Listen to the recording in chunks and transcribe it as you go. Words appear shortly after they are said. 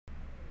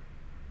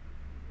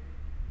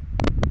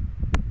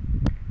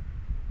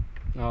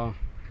Uh,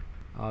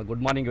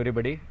 Good morning,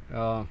 everybody.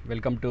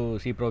 Welcome to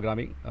C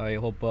programming. I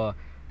hope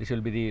this will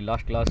be the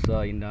last class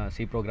in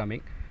C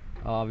programming.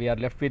 We are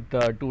left with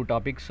two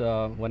topics.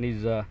 One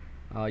is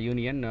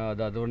union,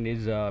 the other one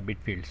is bit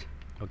fields.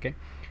 Okay.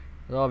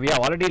 So we have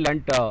already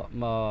learnt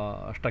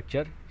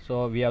structure.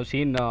 So we have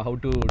seen how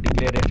to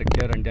declare a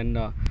structure and then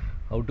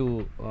how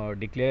to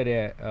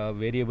declare a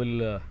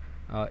variable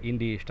in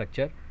the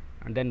structure,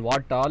 and then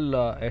what all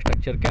a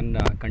structure can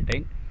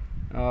contain,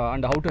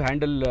 and how to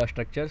handle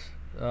structures,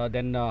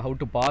 then how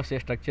to pass a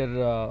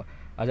structure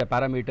as a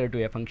parameter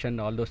to a function.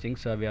 All those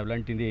things we have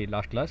learnt in the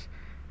last class.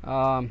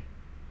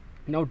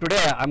 Now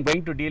today I am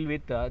going to deal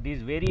with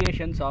these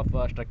variations of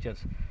structures.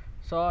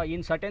 So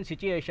in certain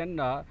situation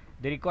the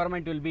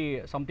requirement will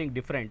be something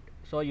different.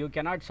 So you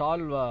cannot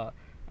solve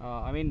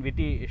with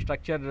the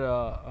structure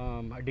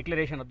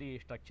declaration of the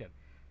structure.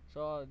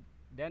 So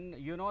then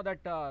you know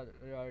that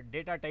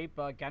data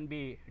type can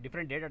be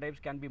different data types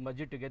can be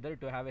merged together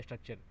to have a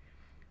structure.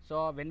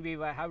 So when we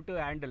have to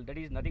handle, that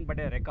is nothing but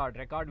a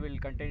record will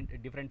contain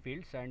different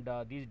fields, and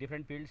these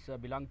different fields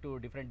belong to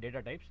different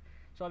data types.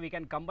 So we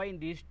can combine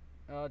these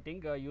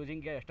thing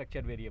using a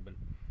structure variable.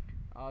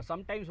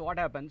 Sometimes what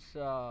happens,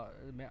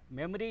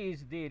 memory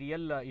is the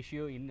real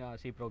issue in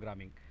C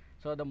programming.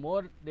 So the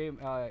more the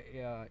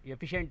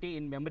efficiency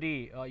in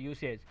memory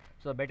usage,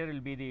 so better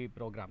will be the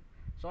program.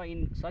 So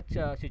in such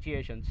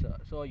situations,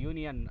 so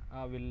union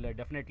will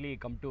definitely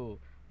come to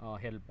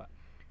help.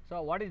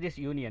 So what is this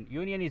union?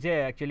 Union is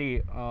a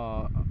actually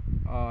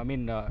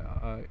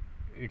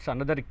it's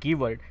another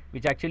keyword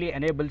which actually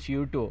enables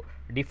you to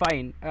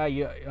define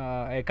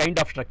a kind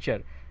of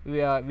structure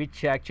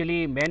which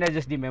actually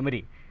manages the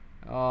memory.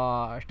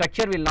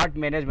 Structure will not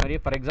manage memory.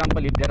 For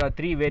example, if there are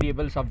three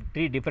variables of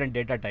three different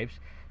data types,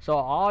 so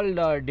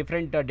all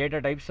different data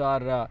types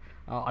are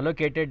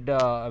allocated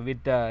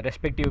with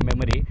respective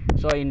memory.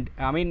 So in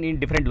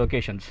different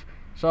locations.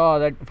 So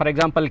that, for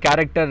example,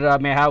 character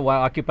may have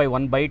occupy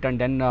 1 byte, and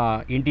then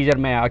integer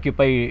may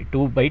occupy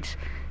 2 bytes.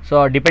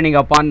 So depending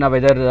upon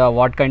whether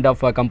what kind of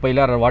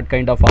compiler or what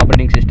kind of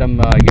operating system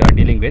you are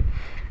dealing with.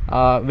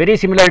 Very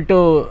similar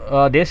to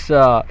this,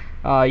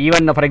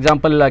 even for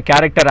example,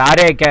 character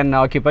array can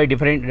occupy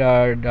different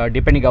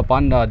depending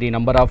upon the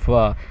number of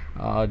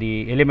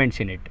the elements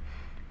in it.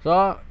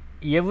 So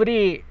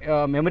every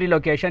memory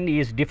location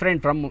is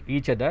different from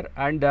each other,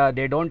 and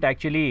they don't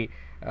actually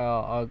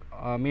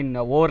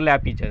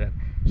overlap each other.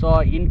 So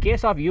in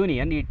case of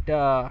union,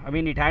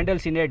 it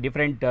handles in a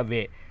different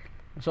way.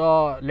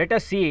 So let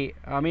us see,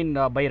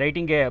 by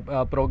writing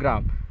a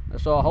program,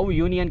 so how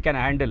union can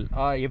handle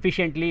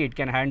efficiently it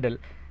can handle.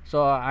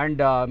 So and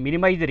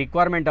minimize the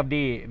requirement of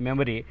the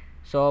memory,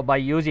 so by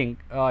using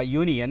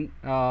union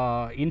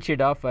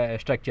instead of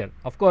structure.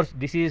 Of course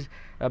this is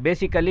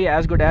basically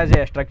as good as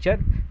a structure.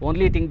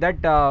 Only thing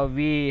that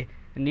we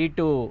need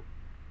to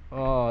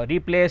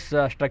replace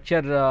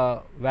structure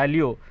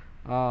value,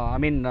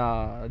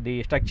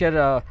 the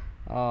structure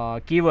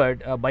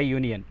keyword by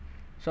union.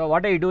 So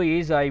what I do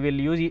is I will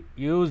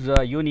use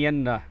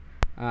union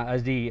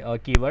as the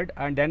keyword,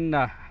 and then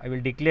I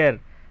will declare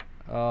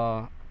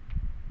a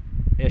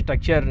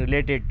structure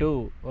related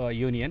to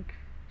union.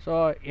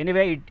 So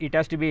anyway it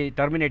has to be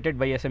terminated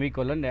by a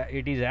semicolon.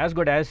 It is as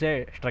good as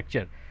a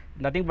structure,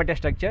 nothing but a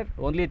structure.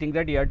 Only thing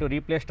that you have to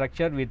replace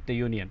structure with the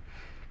union.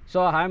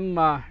 So I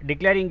am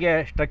declaring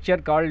a structure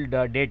called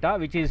data,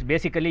 which is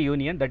basically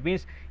union. That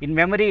means in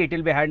memory it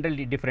will be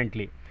handled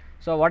differently.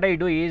 So what I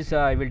do is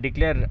I will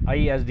declare I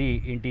as the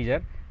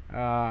integer,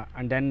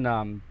 and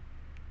then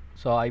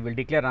so I will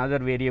declare another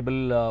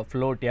variable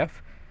float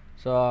f.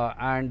 So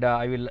and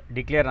I will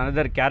declare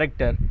another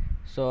character.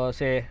 So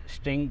say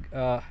string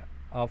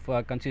of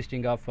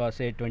consisting of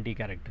say 20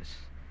 characters.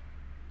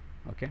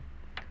 Okay.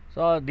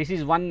 So this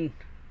is one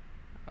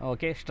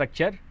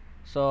structure.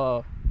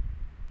 So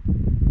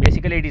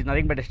basically it is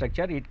nothing but a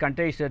structure. It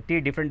contains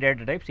three different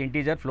data types: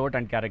 integer, float,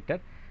 and character.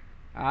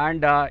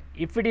 And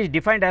if it is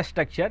defined as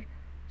structure,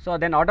 so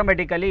then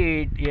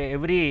automatically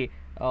every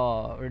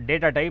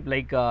data type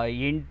like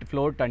int,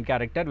 float, and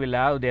character will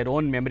have their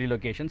own memory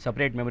location,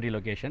 separate memory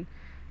location.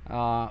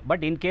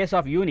 But in case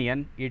of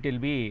union it will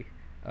be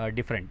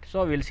different.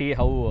 So we will see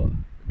how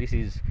this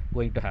is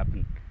going to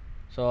happen.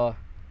 So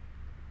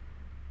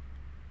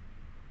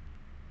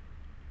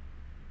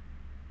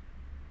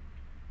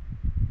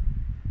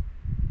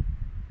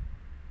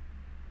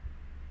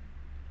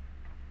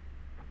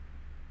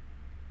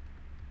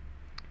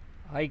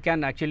I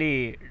can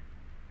actually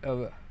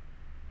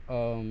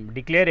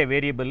declare a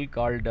variable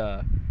called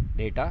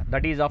data,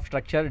 that is of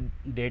structure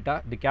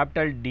data. The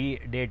capital D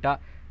data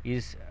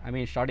is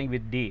starting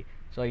with D,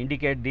 so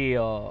indicate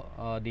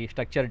the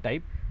structure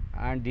type,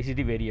 and this is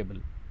the variable.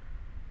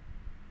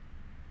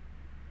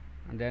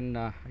 And then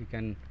I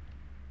can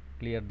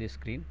clear this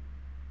screen.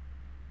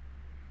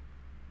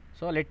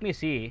 So let me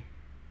see.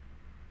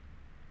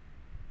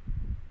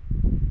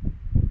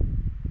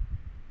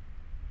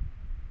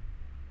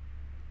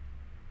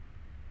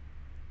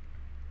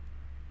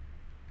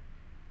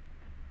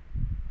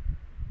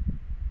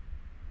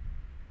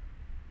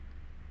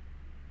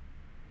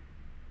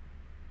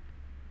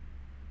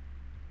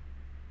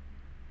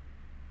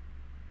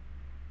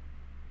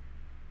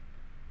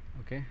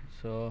 Okay,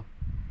 so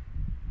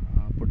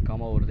put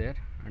comma over there,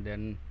 and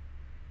then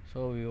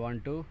so we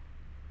want to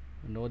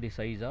know the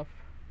size of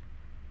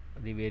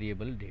the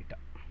variable data,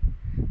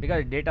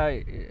 because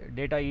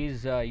data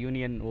is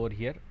union over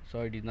here,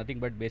 so it is nothing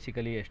but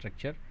basically a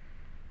structure.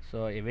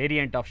 So a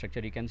variant of structure,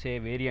 you can say a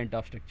variant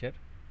of structure.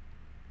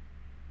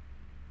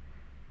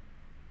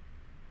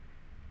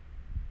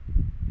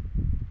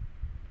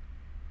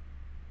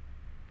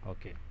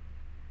 Okay.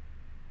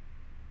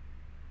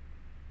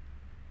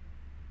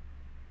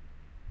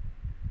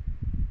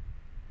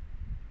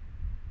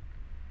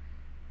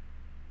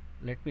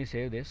 Let me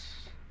save this,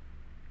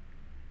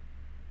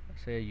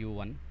 say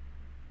u1.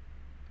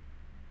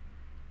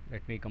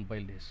 Let me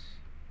compile this.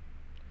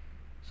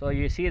 So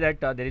you see that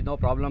there is no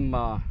problem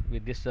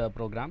with this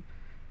program.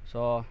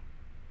 So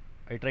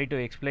I try to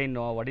explain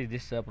what is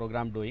this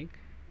program doing.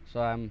 So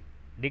I am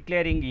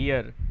declaring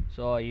here,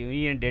 so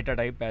union data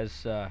type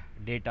as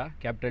data,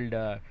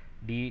 capital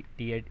D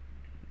T A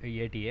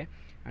T A,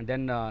 and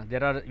then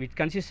there are, which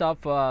consists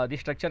of this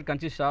structure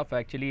consists of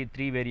actually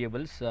 3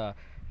 variables,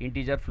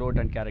 integer, float,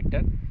 and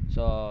character.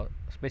 So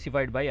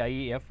specified by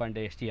I, F, and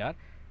str.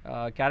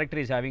 Character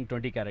is having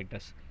 20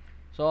 characters.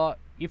 So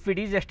if it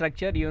is a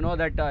structure, you know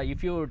that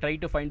if you try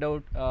to find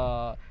out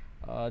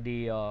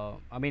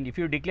if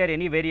you declare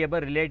any variable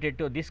related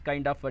to this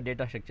kind of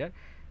data structure,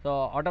 so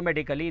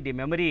automatically the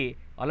memory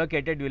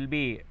allocated will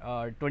be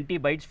 20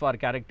 bytes for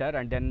character,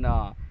 and then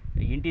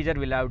integer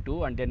will have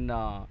 2, and then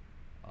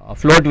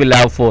float will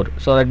have 4.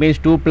 So that means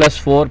 2 plus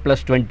 4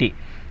 plus 20.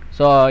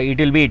 So it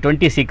will be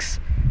 26.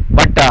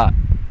 But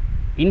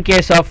in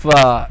case of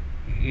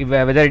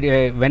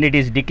when it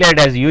is declared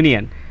as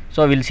union,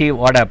 so we will see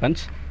what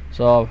happens.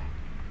 So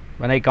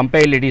when I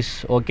compile, it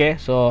is okay.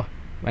 So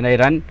when I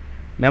run,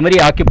 memory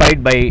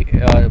occupied by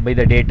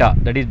the data,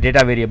 that is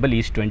data variable,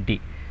 is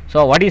 20.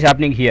 So what is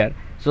happening here?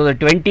 So the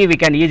 20 we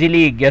can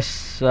easily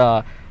guess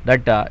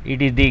that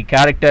it is the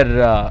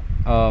character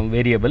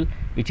variable,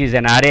 which is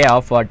an array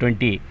of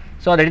 20.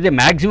 So that is the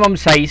maximum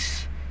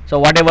size. So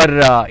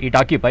whatever it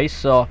occupies,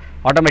 so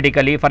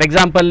automatically, for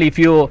example, if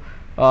you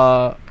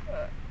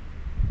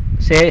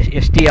say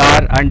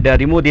str and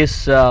remove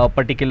this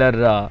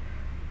particular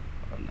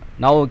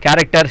now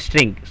character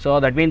string, so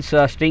that means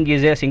string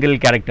is a single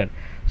character,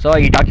 so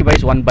it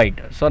occupies 1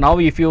 byte. So now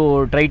if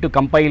you try to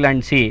compile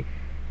and see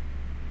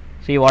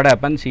what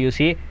happens, you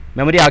see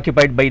memory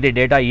occupied by the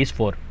data is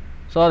 4.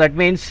 So that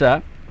means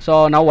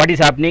so now what is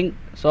happening?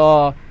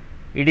 So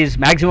it is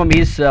maximum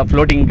is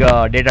floating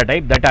data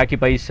type that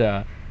occupies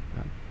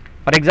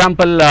for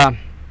example,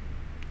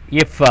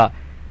 if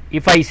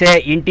I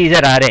say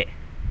integer array,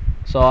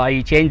 so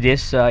I change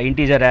this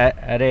integer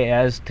array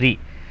as 3.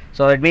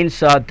 So that means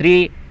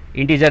 3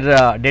 integer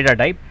data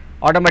type,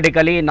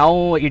 automatically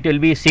now it will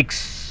be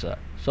 6.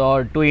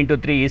 So 2 into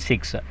 3 is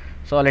 6.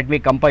 So let me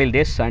compile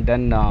this and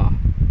then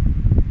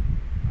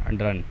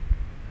and run.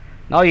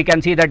 Now you can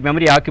see that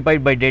memory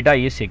occupied by data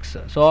is 6.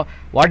 So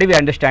what do we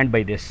understand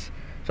by this?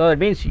 So that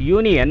means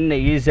union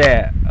is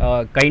a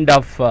kind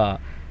of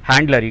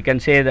handler. You can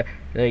say that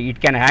it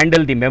can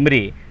handle the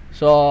memory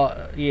so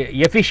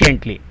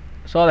efficiently.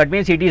 So that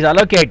means it is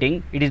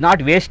allocating, it is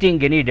not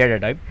wasting any data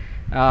type,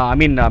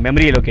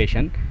 memory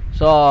allocation.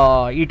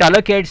 So it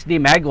allocates the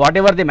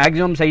whatever the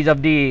maximum size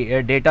of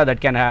the data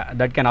that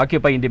can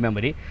occupy in the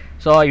memory.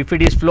 So if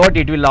it is float,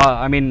 it will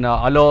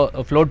allow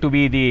float to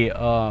be the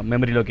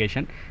memory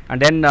location, and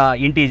then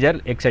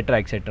integer, etc.,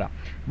 etc.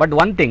 But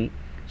one thing,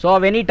 so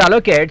when it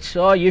allocates,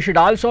 so you should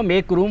also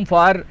make room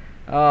for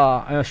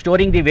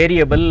storing the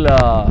variable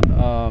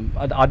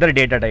other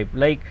data type.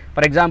 Like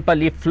for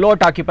example, if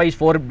float occupies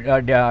 4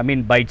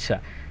 bytes,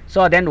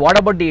 so then what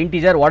about the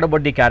integer, what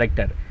about the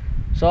character?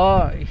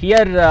 So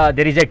here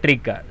there is a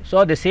trick.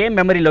 So the same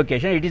memory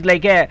location, it is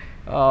like a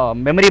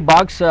memory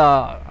box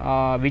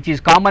which is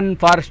common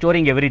for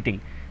storing everything.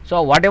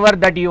 So whatever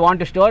that you want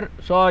to store,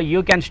 so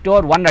you can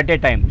store one at a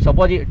time.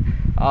 Suppose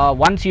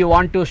once you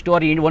want to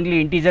store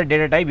only integer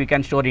data type, you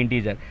can store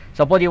integer.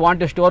 Suppose you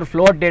want to store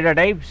float data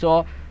type,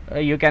 so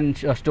you can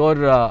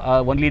store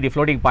only the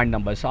floating point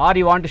numbers, or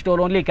you want to store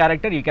only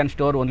character, you can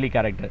store only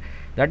character.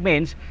 That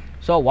means,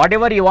 so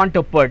whatever you want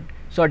to put,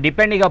 so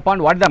depending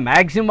upon what the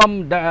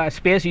maximum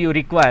space you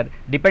require,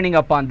 depending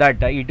upon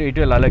that it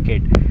will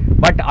allocate,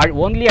 but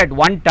only at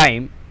one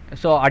time.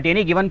 So at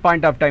any given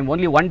point of time,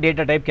 only one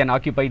data type can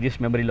occupy this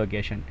memory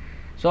location.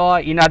 So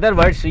in other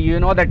words, you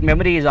know that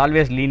memory is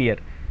always linear.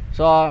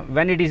 So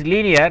when it is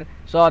linear,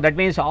 so that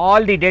means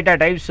all the data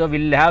types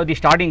will have the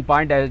starting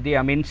point as the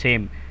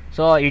same.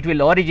 So it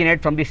will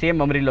originate from the same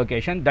memory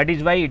location. That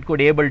is why it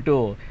could able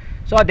to.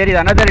 So there is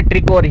another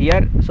trick over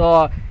here.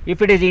 So if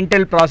it is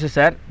Intel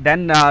processor,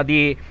 then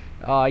the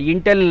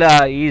Intel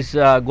is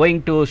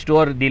going to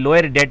store the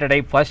lower data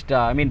type first.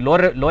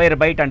 Lower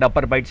byte and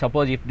upper byte.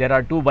 Suppose if there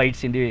are 2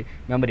 bytes in the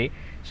memory,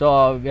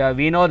 so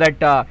we know that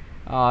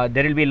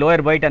there will be lower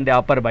byte and the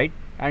upper byte,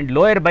 and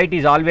lower byte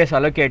is always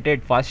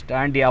allocated first,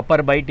 and the upper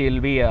byte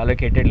will be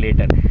allocated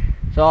later.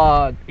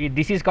 So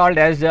this is called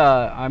as little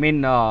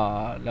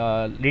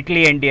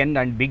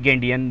endian and big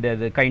endian,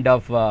 the kind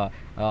of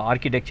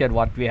architecture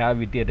what we have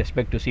with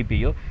respect to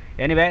CPU.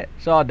 Anyway,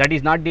 so that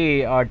is not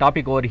the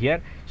topic over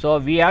here. So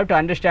we have to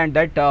understand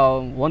that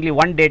only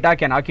one data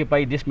can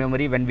occupy this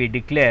memory when we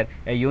declare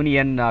a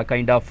union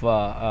kind of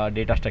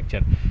data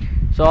structure.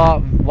 So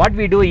what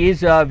we do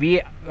is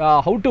we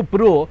how to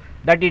prove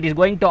that it is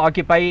going to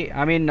occupy,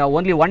 I mean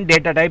only one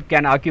data type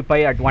can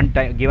occupy at one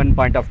time given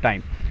point of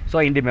time, so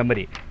in the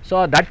memory.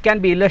 So that can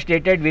be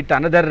illustrated with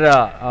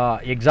another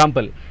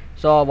example.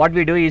 So what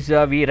we do is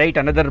we write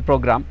another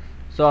program.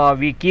 So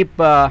we keep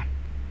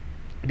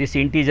this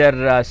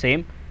integer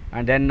same,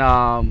 and then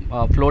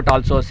float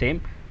also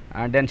same,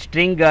 and then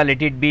string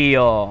let it be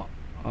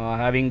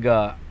having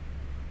the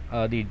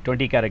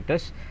 20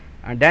 characters.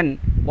 And then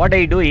what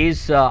I do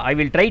is I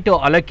will try to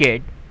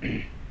allocate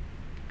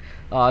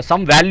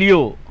some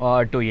value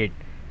to it.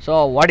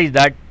 So what is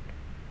that?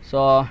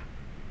 So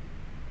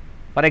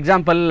for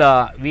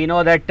example, we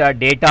know that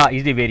data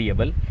is the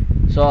variable,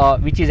 so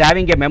which is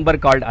having a member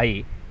called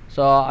I.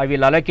 So I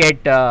will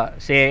allocate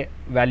say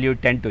value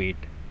 10 to it,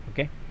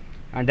 okay,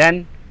 and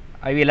then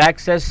I will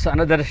access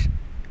another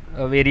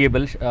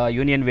variable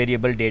union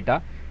variable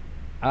data,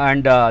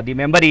 and the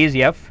member is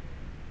f,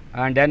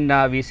 and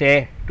then we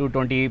say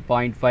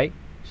 220.5,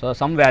 so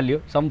some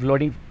value, some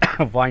floating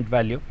point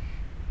value.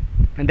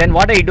 And then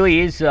what I do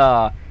is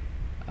I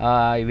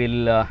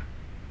will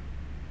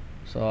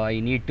so I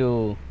need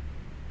to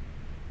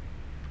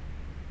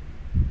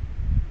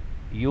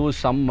use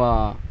some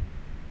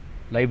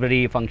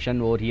library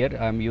function over here.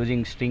 I am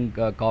using string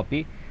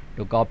copy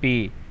to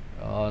copy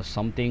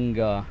something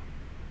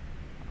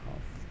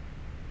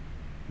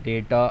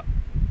data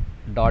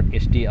dot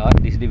str.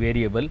 This is the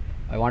variable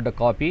I want to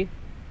copy.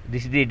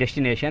 This is the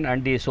destination,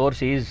 and the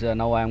source is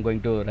now I am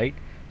going to write,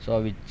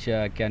 so which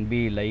can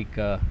be like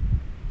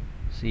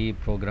C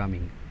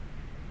programming.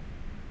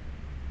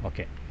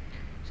 Okay.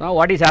 So now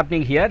what is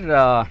happening here?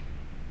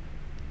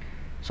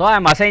 So I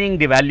am assigning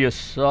the values.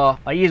 So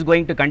I is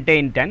going to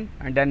contain 10,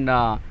 and then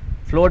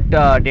float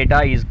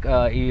data is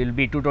it will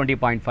be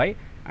 220.5,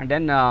 and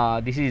then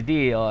this is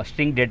the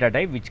string data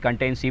type which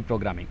contains C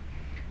programming.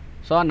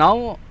 So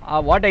now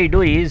what I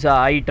do is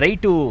I try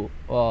to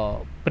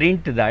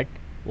print that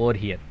over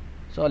here.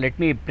 So let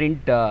me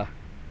print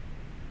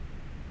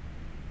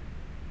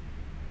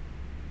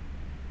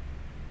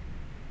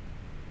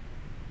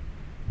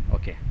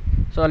okay.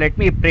 So let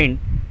me print.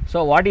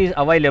 So what is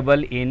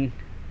available in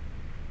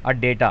a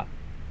data,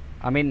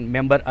 I mean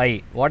member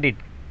I, what it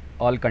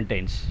all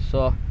contains.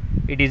 So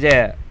it is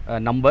a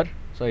number,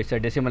 so it's a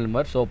decimal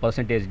number, so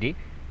percentage %d,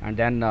 and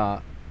then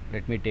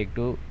let me take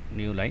to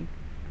new line,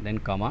 then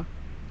comma.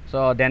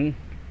 So then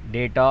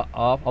data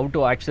of, how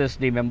to access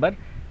the member,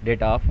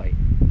 data of I.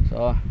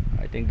 So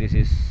I think this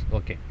is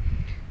okay.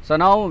 So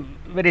now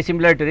very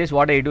similar to this,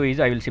 what I do is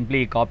I will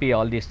simply copy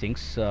all these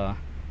things,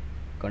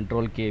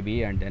 control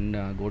KB, and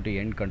then go to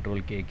end,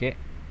 control KK.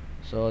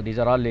 So these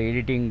are all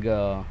editing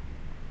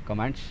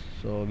commands,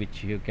 so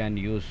which you can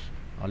use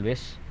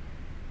always.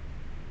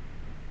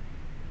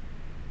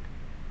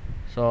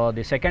 So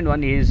the second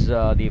one is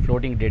the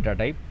floating data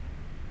type,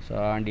 so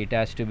and it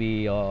has to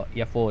be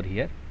f over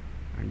here,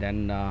 and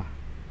then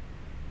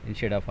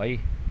instead of I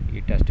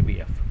it has to be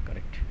f,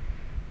 correct.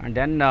 And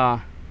then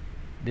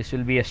this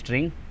will be a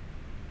string,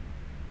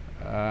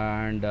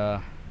 and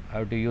I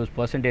have to use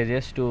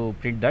percentages to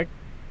print that,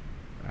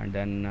 and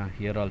then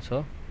here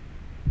also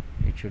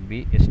it should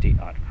be str,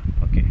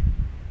 okay.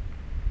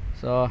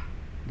 So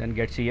then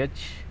get ch,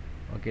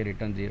 okay,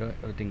 return 0,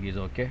 everything is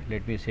okay.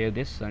 Let me save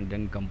this and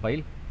then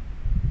compile.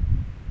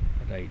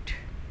 Right,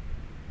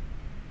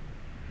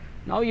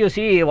 now you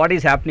see what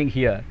is happening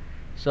here.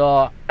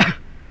 So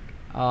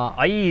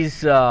I is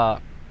the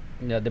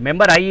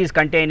member I is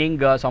containing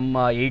some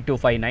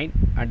 8259,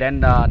 and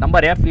then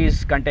number f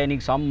is containing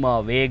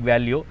some vague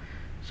value.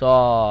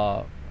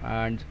 So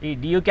and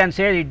you can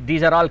say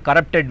these are all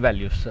corrupted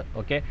values,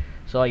 okay.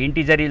 So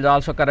integer is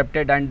also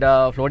corrupted, and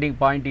floating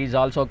point is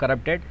also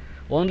corrupted.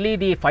 Only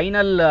the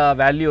final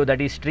value,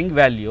 that is string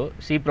value,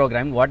 C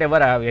programming, whatever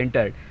I have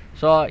entered,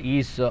 so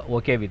is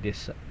okay with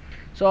this.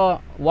 So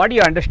what do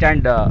you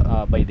understand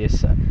by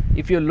this?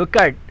 If you look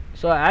at,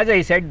 so as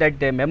I said that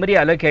the memory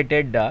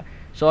allocated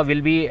so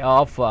will be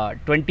of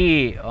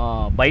 20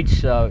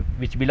 bytes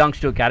which belongs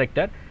to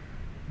character,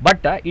 but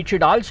it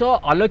should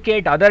also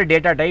allocate other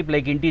data type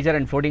like integer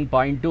and floating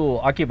point to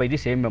occupy the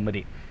same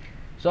memory.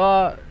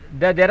 So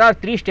there are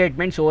three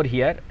statements over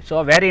here,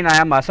 so wherein I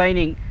am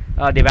assigning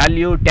the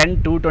value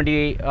 10 to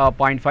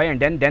 20.5,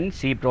 and then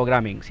C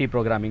programming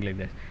like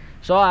this.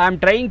 So I am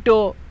trying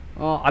to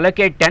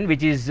allocate 10,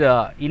 which is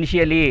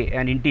initially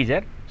an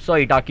integer, so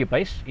it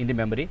occupies in the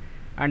memory,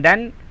 and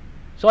then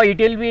so it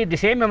will be the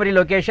same memory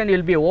location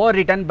will be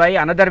overwritten by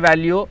another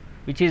value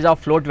which is of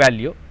float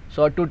value,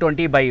 so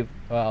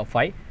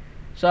 220/5.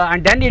 So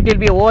and then it will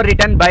be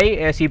overwritten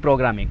by C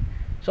programming.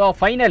 So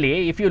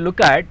finally, if you look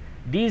at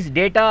these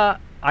data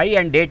I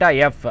and data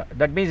f,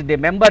 that means the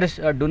members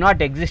do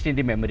not exist in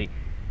the memory,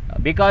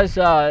 because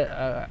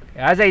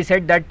as I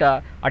said that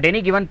at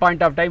any given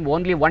point of time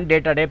only one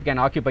data type can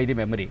occupy the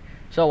memory.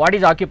 So what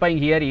is occupying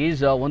here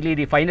is only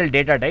the final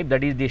data type,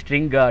 that is the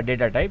string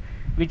data type,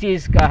 which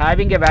is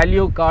having a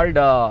value called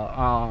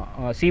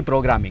C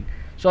programming.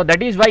 So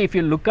that is why if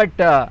you look at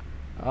the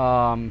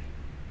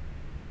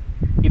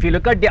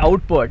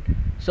output,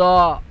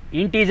 so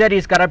integer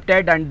is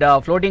corrupted and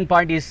floating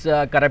point is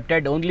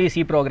corrupted, only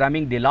C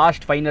programming, the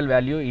last final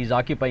value is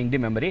occupying the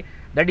memory.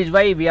 That is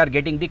why we are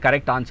getting the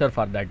correct answer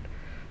for that.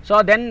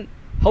 So then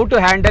how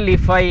to handle,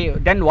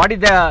 then what is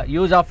the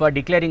use of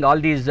declaring all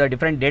these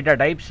different data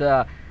types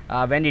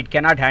when it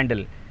cannot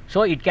handle?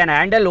 So it can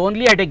handle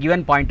only at a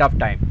given point of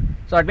time.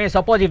 So it means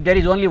suppose if there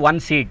is only one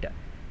seat,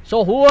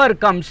 so whoever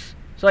comes,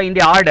 so in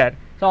the order,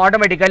 so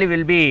automatically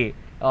will be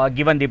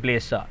given the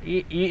place.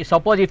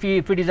 Suppose if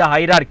it is a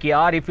hierarchy,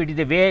 or if it is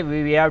the way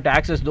we have to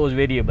access those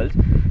variables,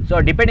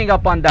 so depending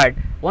upon that,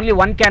 only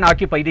one can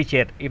occupy the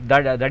chair if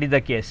that is the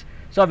case.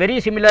 So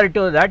very similar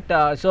to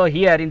that, so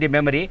here in the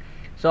memory,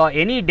 so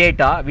any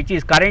data which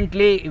is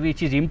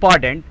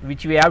important,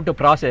 which we have to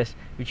process,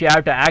 which we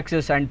have to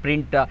access and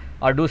print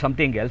or do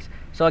something else,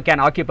 so can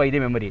occupy the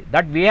memory.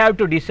 That we have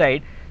to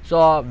decide,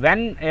 so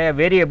when a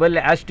variable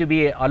has to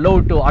be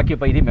allowed to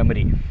occupy the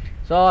memory.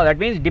 So that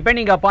means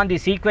depending upon the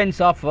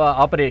sequence of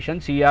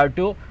operations, you have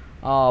to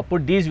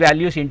put these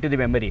values into the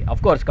memory.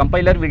 Of course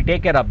compiler will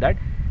take care of that.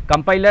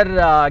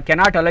 Compiler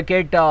cannot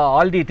allocate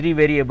all the three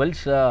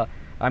variables,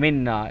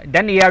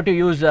 then you have to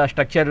use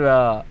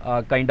structure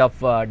kind of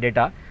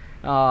data.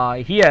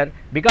 Here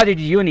because it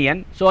is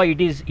union, so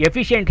it is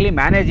efficiently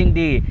managing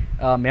the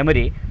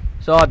memory.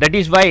 So that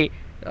is why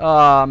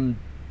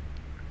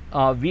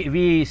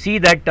we see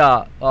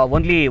that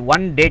only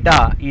one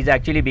data is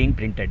actually being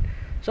printed.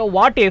 So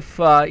what if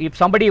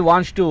somebody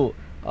wants to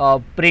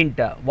print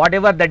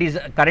whatever that is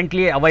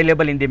currently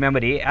available in the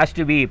memory has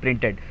to be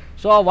printed.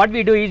 So what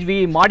we do is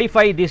we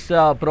modify this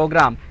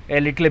program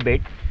a little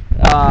bit,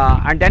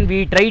 and then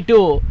we try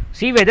to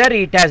see whether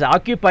it has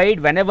occupied,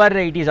 whenever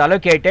it is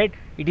allocated,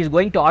 it is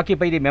going to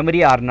occupy the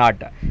memory or not.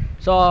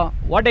 So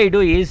what I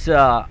do is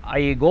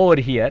I go over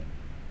here,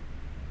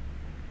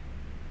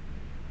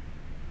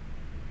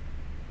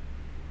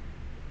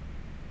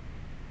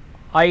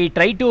 I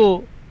try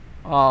to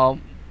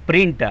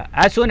print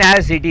as soon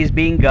as it is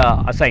being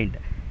assigned.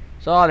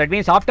 So that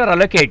means after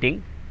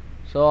allocating,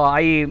 so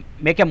I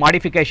make a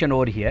modification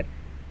over here.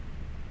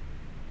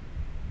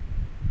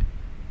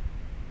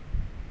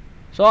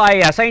 So I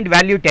assigned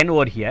value 10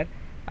 over here,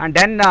 and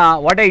then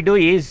what I do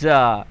is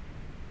I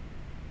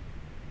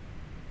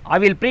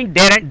will print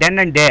there and then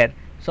and there.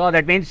 So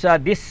that means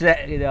this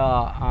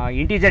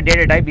integer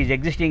data type is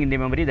existing in the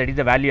memory, that is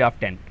the value of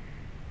 10.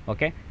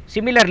 Okay.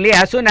 Similarly,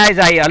 as soon as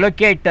I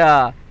allocate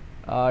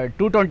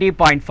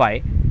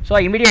 220.5, so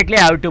immediately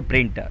I have to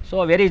print.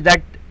 So where is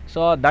that?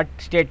 So that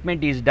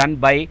statement is done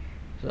by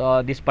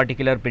this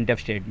particular printf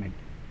statement.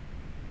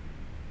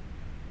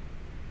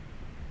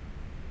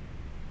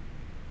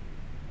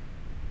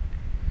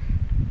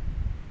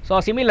 So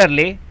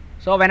similarly,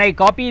 so when I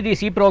copy the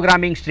C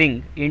programming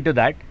string into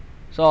that,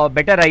 so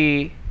better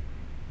I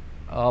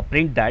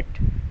print that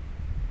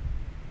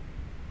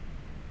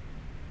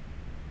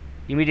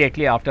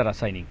immediately after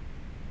assigning.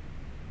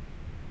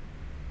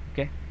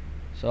 Okay.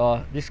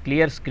 So this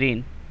clear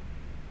screen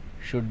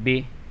should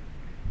be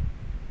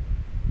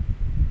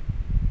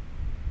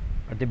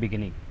at the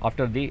beginning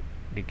after the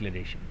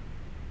declaration,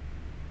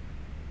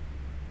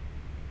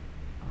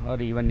 or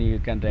even you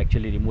can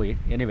actually remove it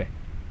anyway.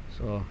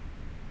 So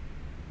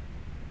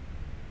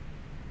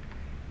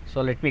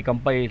let me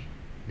compile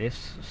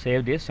this,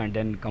 save this and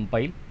then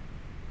compile.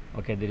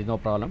 Okay, there is no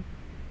problem.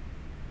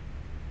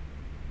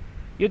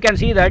 You can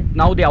see that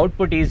now the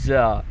output is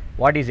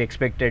what is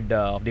expected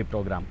of the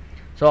program.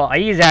 So I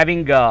is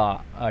having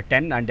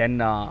 10, and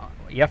then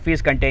f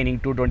is containing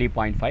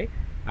 220.5,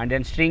 and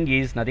then string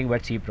is nothing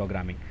but C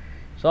programming.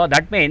 So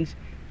that means,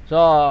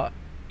 so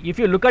if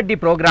you look at the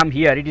program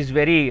here, it is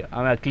very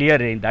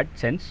clear in that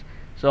sense.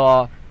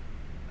 So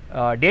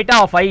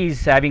data of I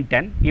is having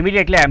 10,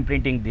 immediately I am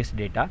printing this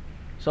data.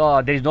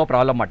 So there is no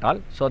problem at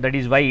all. So that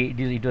is why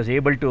it was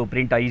able to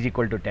print I is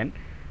equal to 10,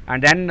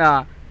 and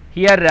then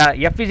here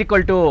f is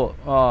equal to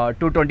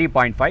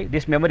 220.5.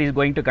 This memory is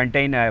going to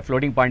contain a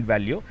floating point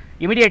value.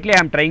 Immediately I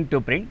am trying to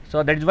print,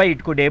 so that is why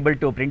it could able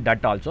to print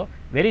that also.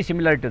 Very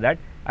similar to that,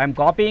 I am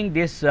copying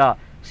this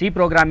C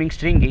programming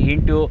string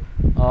into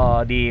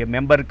the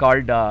member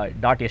called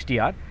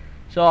 .str.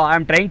 So I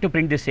am trying to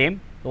print the same,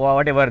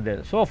 whatever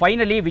there. So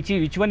finally,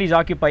 which one is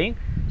occupying?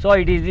 So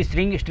it is the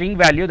string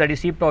value, that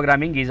is C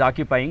programming is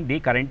occupying the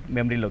current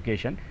memory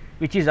location,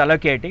 which is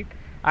allocated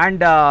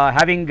and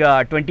having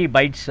 20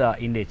 bytes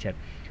in nature.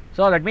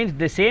 So that means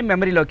the same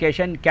memory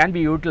location can be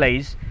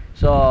utilized,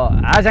 so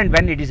as and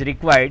when it is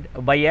required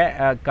by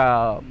a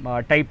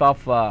type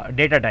of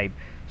data type.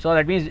 So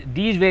that means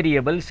these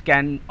variables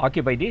can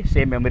occupy the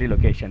same memory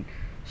location.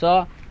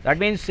 So that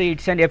means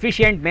it's an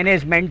efficient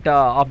management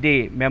of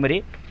the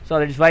memory. So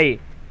that is why,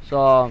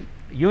 so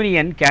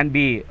union can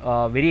be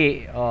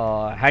very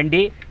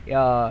handy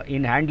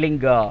in handling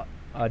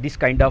this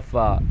kind of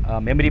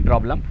memory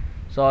problem.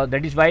 So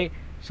that is why,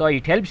 So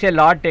it helps a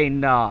lot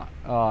in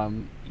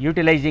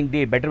utilizing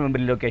the better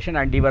memory location,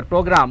 and your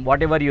program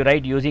whatever you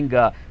write using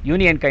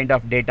union kind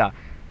of data,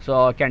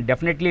 so can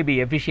definitely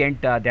be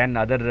efficient than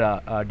other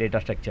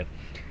data structure.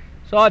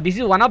 So this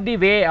is one of the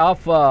way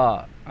of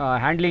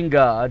handling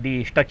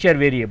the structure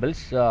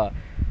variables.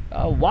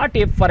 What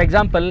if, for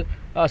example,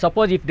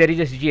 suppose if there is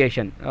a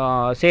situation,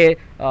 say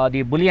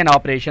the Boolean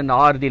operation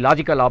or the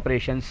logical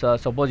operations,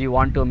 suppose you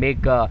want to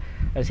make,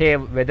 say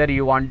whether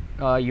you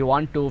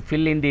want to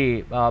fill in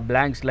the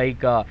blanks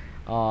like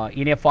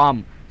in a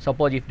form.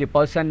 Suppose if the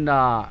person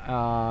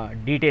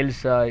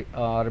details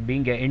are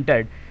being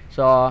entered,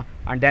 so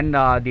and then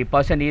the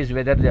person is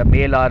whether the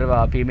male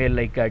or female,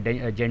 like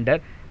gender,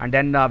 and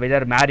then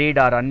whether married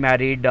or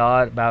unmarried,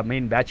 or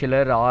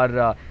bachelor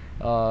or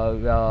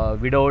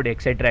widowed,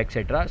 etc.,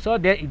 etc. So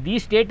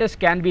these status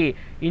can be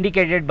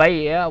indicated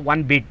by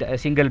one bit, a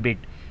single bit.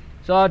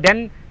 So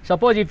then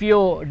suppose if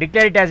you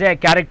declare it as a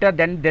character,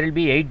 then there will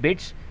be 8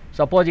 bits.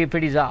 Suppose if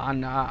it is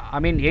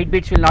 8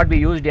 bits will not be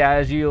used,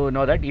 as you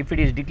know that. If it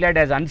is declared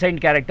as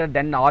unsigned character,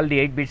 then all the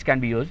 8 bits can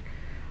be used,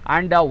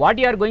 and what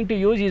you are going to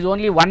use is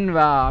only one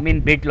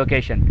bit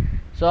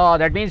location. So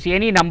that means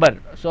any number.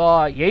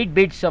 So 8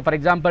 bits, for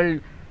example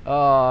 2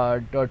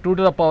 to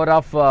the power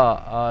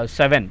of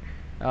 7,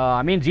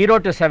 0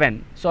 to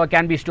 7, so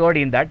can be stored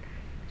in that.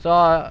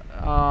 So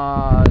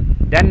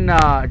then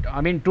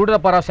 2 to the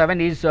power of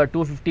 7 is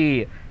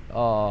 250,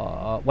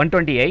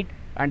 128,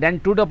 and then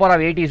 2 to the power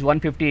of 8 is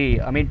 150,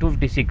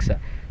 256.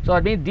 So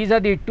that means these are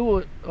the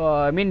two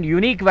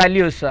unique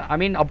values,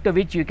 up to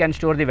which you can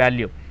store the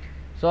value.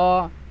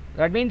 So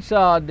that means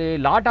the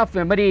lot of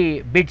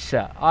memory bits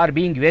are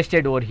being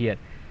wasted over here.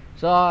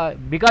 So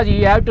because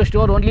you have to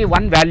store only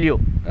one value,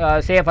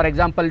 say for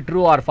example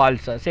true or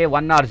false, say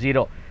 1 or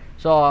 0.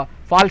 So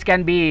false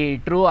can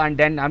be true, and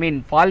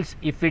then false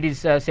if it is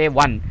say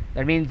 1,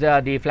 that means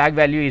the flag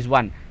value is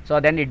 1, so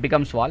then it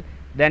becomes false.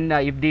 Then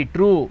if the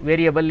true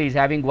variable is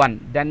having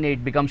 1, then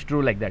it becomes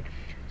true, like that.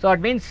 So it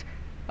means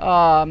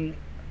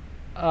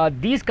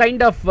these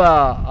kind of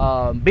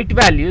bit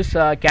values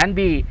can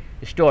be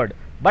stored,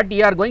 but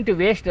you are going to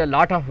waste a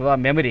lot of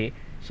memory,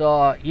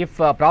 so if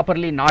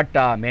properly not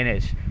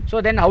managed.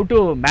 So then how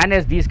to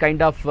manage these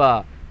kind of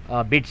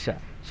bits?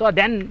 So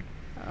then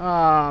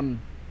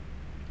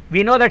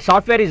we know that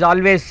software is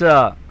always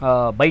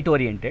byte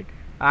oriented,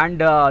 and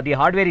the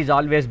hardware is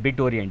always bit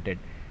oriented.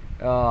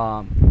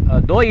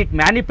 Though it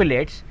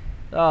manipulates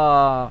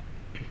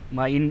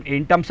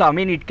in terms of,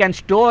 it can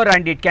store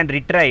and it can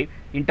retrieve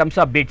in terms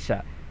of bits,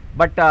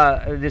 but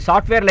the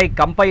software like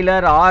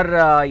compiler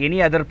or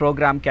any other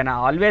program can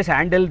always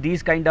handle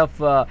these kind of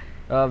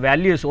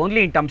values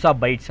only in terms of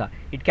bytes.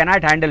 It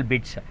cannot handle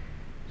bits.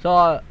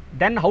 So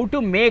then how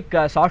to make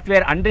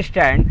software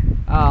understand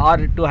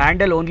or to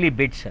handle only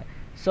bits?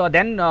 So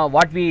then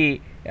what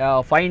we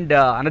find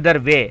another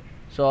way,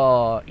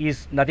 so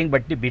is nothing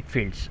but the bit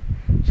fields.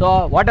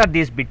 So what are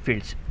these bit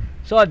fields?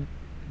 So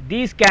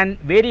these can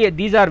vary,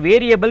 these are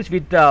variables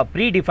with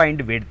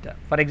predefined width.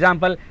 For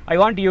example, I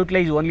want to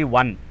utilize only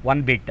one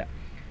bit.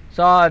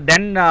 So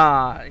then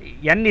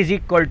n is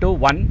equal to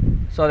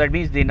 1. So that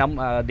means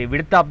the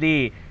width of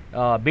the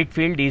bit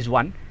field is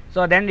 1.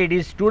 So then it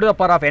is 2 to the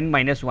power of n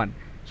minus 1.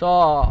 So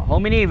how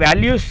many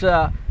values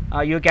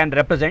you can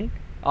represent,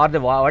 or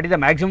what is the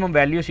maximum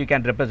values you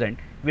can represent,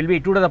 will be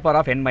 2 to the power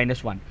of n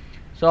minus 1.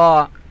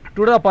 So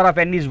 2 to the power of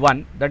n is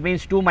 1, that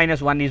means 2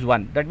 minus 1 is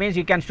 1. That means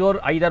you can store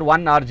either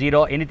 1 or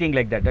 0, anything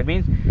like that. That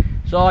means,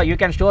 so you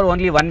can store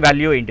only one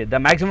value into it. The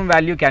maximum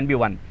value can be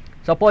 1.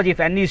 Suppose if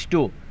n is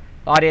 2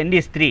 or n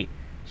is 3.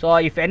 So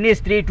if n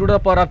is 3, 2 to the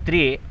power of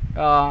 3,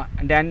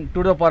 then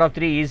 2 to the power of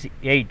 3 is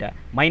 8,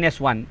 minus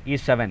 1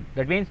 is 7.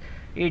 That means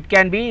it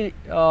can be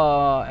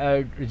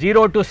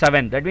 0 to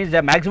 7. That means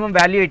the maximum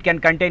value it can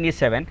contain is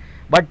 7.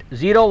 But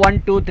 0,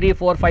 1, 2, 3,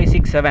 4, 5,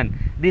 6,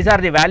 7, these are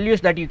the values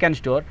that you can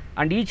store,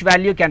 and each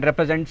value can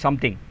represent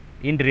something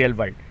in real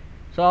world.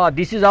 So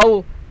this is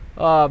how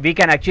we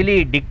can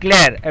actually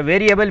declare a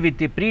variable with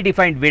the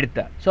predefined width.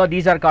 So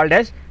these are called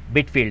as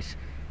bit fields.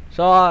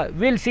 So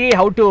we will see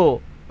how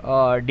to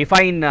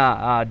define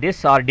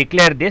this or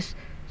declare this.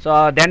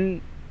 So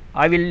then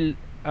I will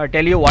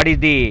tell you what is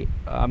the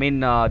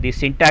the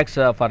syntax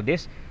for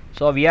this.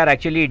 So we are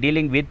actually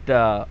dealing with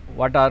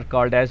what are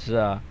called as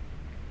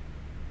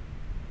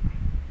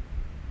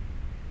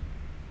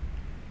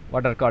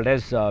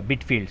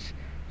bit fields.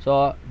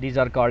 So these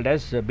are called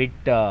as bit.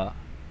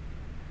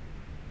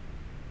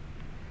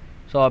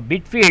 So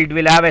bit field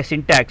will have a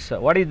syntax.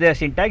 What is the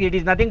syntax? It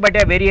is nothing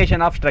but a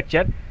variation of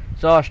structure.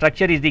 So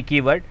structure is the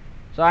keyword.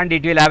 So and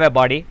it will have a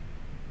body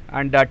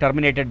and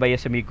terminated by a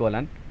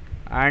semicolon.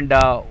 And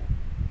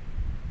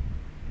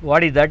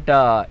what is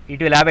that?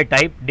 It will have a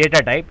type,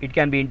 data type. It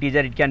can be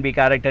integer, it can be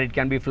character, it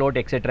can be float,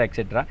 etc.,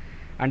 etc.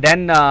 And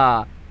then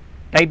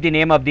type the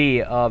name of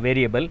the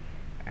variable,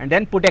 and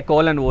then put a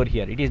colon over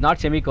here. It is not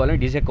semicolon,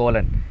 it is a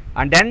colon.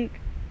 And then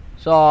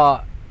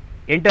so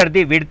enter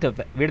the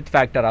width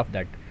factor of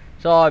that.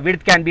 So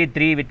width can be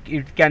 3,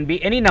 it can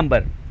be any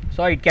number.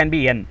 So it can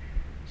be n.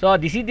 So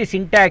this is the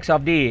syntax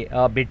of the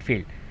bit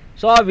field.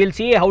 So we'll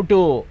see how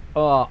to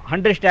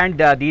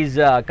understand these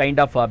kind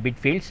of bit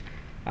fields,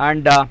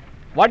 and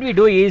what we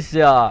do is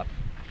we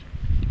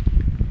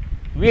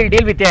will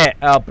deal with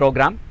a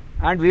program,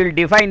 and we will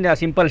define a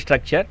simple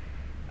structure,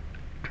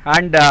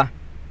 and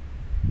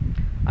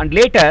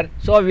later,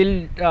 so we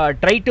will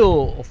try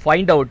to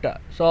find out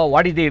so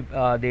what is the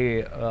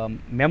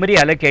memory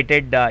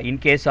allocated in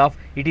case of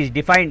it is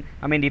defined,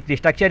 I mean if the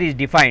structure is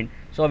defined,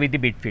 so with the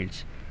bit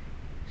fields.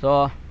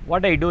 So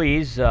what I do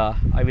is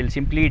I will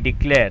simply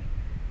declare,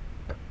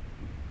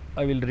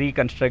 I will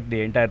reconstruct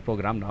the entire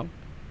program now.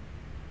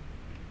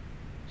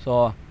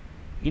 So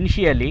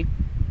initially,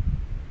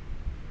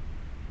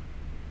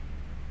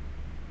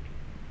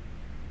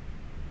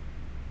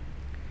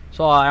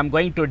 so I am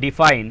going to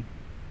define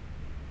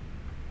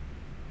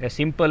a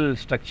simple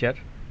structure.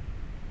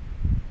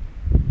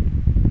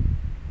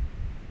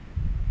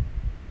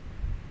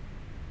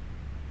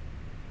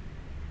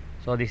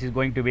 So this is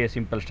going to be a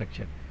simple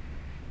structure.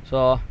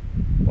 So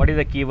what is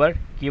the keyword?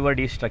 Keyword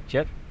is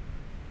structure.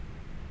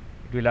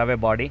 It will have a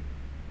body.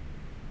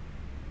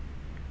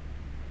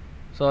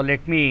 So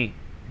let me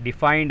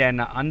define an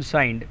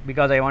unsigned,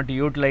 because I want to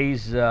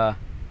utilize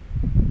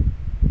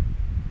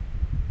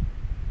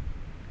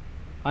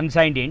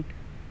unsigned int.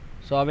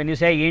 So when you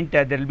say int,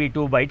 there will be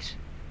 2 bytes.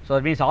 So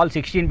that means all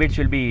 16 bits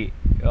will be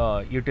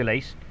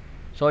utilized.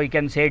 So you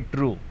can say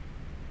true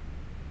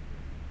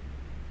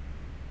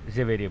is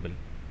a variable.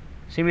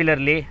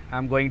 Similarly, I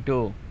am going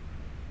to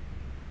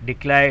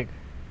declare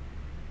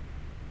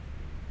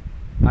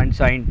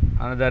unsigned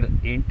another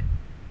int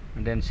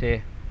and then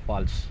say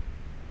false.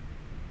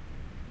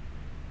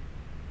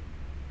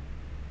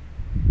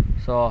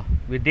 So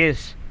with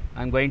this,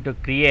 I am going to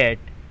create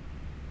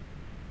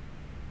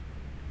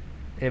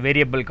a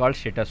variable called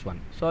status1.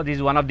 So this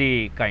is one of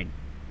the kind.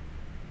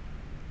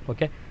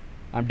 Okay,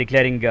 I am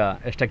declaring a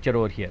structure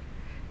over here.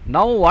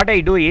 Now what I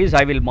do is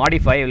I will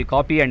modify, I will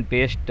copy and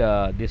paste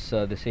this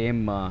the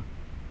same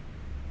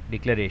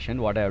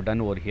declaration what I have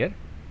done over here.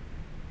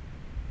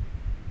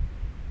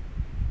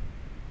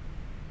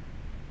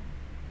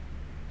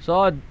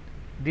 So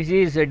this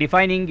is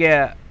defining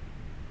a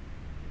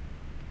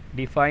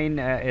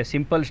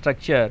simple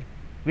structure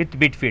with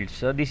bit fields.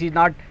 So this is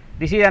not,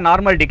 this is a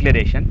normal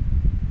declaration,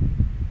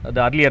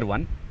 the earlier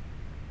one.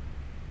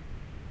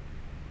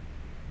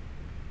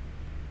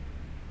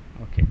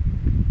 Okay.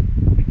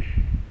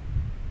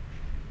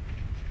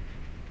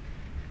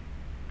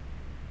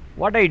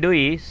 What I do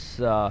is,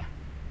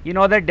 you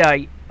know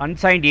that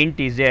unsigned int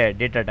is a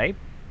data type,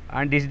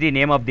 and this is the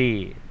name of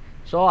the,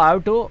 so I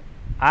have to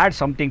add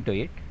something to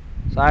it.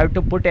 So I have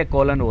to put a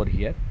colon over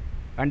here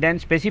and then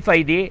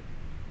specify the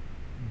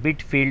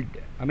bit field,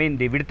 I mean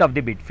the width of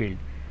the bit field.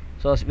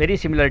 So it's very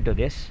similar to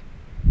this.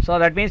 So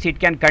that means it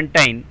can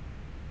contain,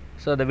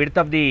 so the width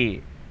of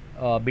the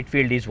bit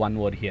field is 1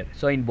 over here.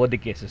 So in both the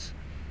cases.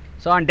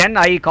 So and then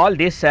I call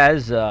this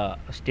as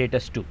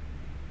status2.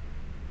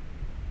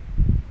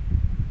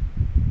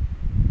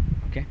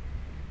 Okay.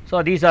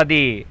 So these are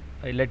the,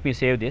 let me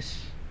save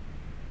this.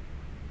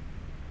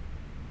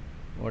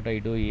 What I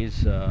do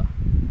is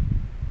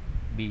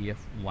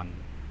BF1.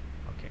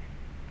 Okay.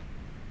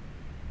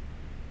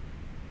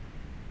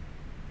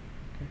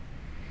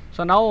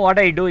 So now what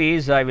I do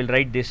is I will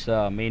write this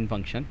main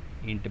function,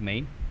 int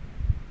main.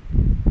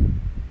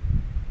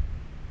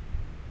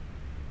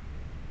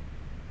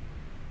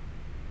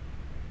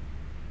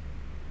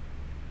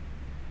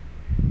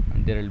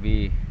 And there will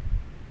be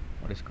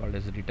what is called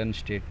as return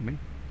statement,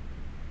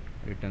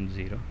 return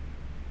 0.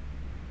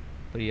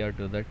 Prior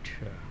to that,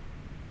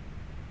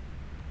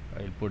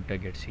 I will put a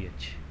get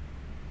ch.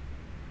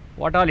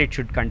 What all it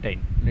should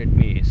contain? Let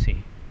me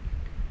see.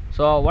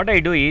 So what I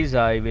do is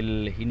I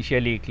will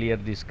initially clear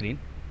the screen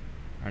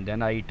and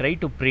then I try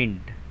to print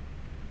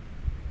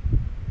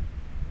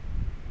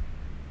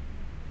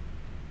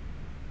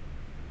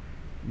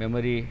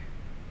memory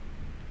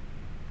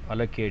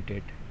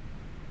allocated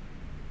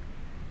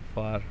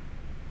for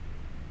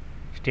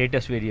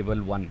status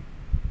variable 1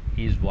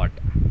 is what.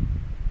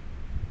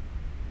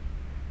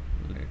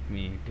 Let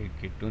me take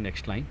it to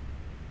next line.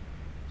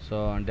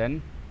 So and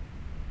then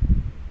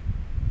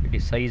it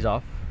is size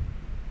of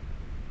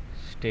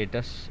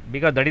status,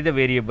 because that is the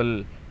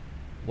variable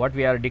what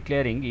we are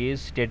declaring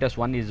is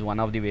status1 is one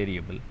of the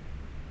variable.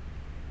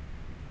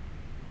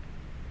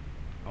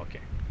 Okay.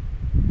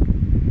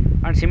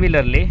 And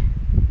similarly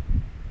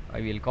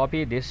I will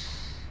copy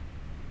this,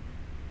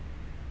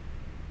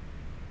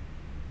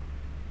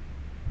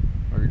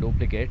 I will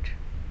duplicate.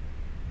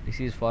 This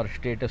is for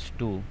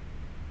status2.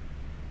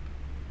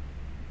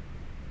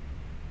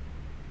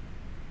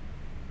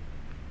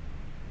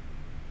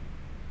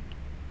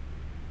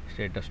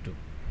 Status2.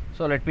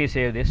 So let me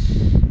save this.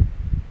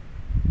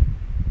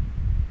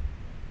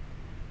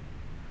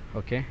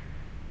 Okay.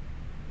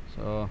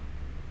 So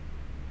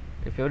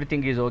if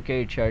everything is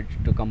okay, it should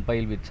to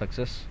compile with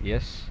success.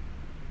 Yes.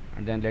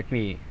 And then let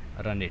me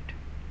run it.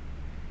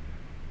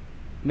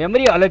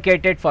 Memory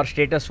allocated for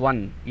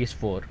status1 is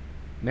 4.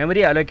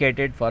 memory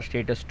allocated for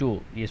status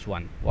 2 is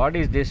 1. What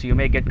is this? You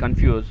may get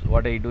confused.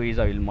 What I do is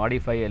I will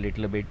modify a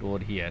little bit over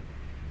here.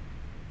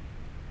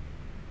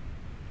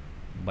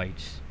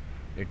 Bytes.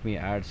 Let me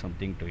add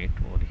something to it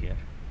over here.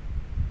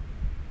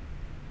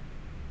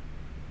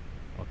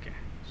 Okay,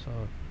 so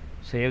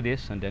save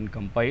this and then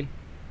compile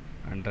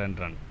and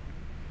run.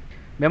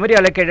 Memory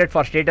allocated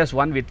for status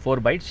 1 with 4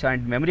 bytes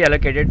and memory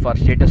allocated for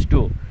status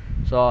 2.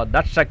 So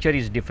that structure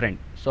is different.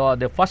 So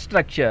the first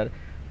structure,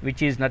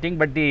 which is nothing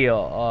but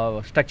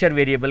the structure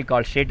variable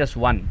called status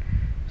 1,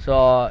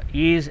 so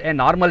is a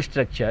normal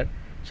structure.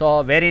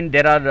 So wherein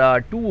there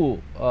are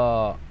two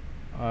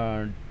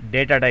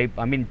data type,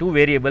 I mean two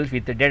variables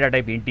with the data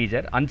type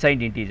integer,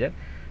 unsigned integer.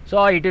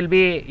 So it will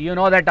be, you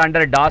know that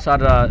under DOS or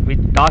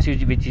with DOS,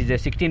 which is a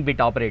 16-bit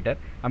operator,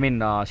 I mean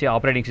say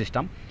operating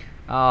system.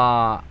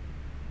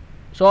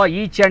 So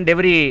each and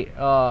every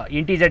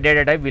integer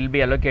data type will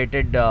be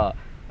allocated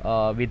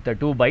with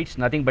 2 bytes,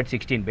 nothing but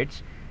 16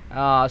 bits.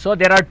 So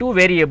there are two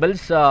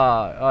variables,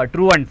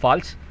 true and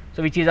false,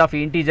 so which is of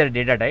integer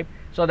data type.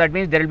 So that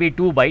means there will be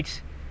 2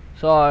 bytes.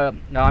 So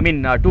I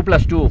mean 2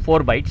 plus 2, 4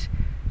 bytes.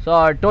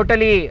 So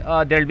totally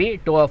there will be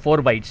 4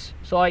 bytes.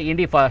 So in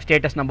the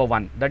status number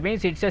 1, that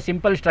means it's a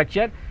simple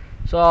structure.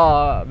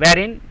 So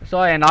wherein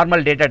so a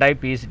normal data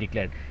type is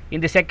declared.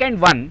 In the second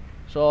one,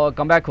 so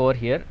come back over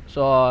here.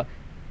 So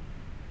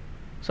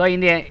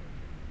in the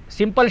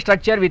simple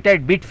structure with a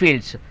bit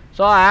fields,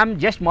 so I am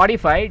just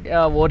modified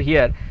over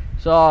here.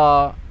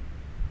 So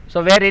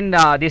wherein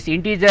this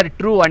integer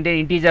true and the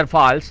integer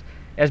false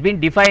has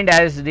been defined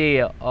as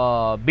the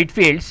bit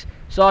fields.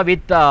 So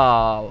with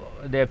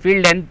the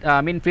field length,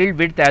 I mean field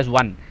width as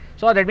 1.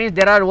 So that means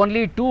there are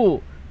only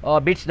 2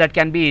 bits that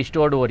can be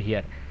stored over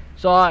here.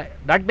 So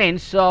that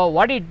means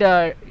what it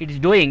is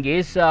doing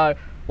is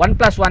 1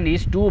 plus 1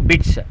 is 2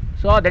 bits.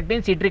 So that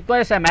means it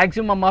requires a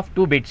maximum of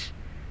 2 bits.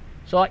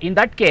 So in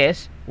that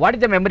case, what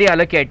is the memory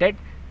allocated?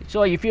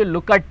 So if you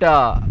look at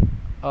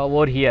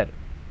over here,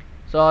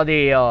 so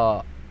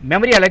the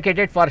memory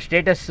allocated for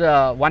status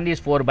 1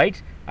 is 4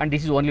 bytes and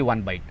this is only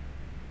 1 byte.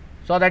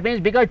 So that means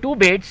because 2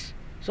 bits,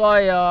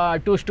 so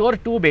to store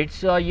 2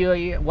 bits, 1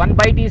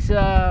 byte is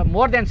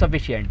more than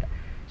sufficient.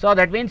 So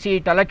that means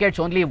it allocates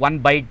only 1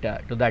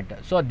 byte to that.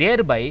 So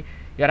thereby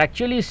you are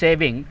actually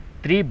saving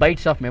 3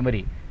 bytes of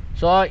memory.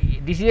 So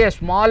this is a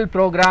small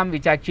program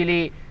which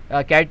actually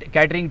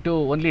catering to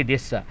only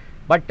this,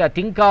 but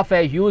think of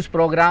a huge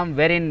program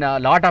wherein a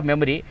lot of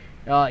memory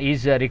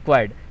is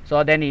required.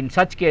 So then in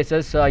such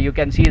cases you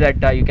can see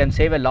that you can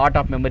save a lot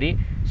of memory,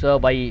 so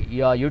by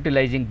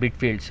utilizing bit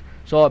fields.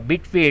 So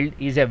bit field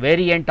is a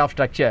variant of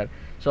structure,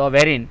 so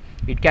wherein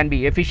it can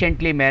be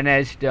efficiently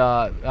managed.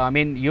 I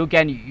mean you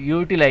can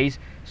utilize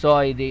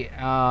so the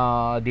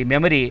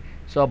memory,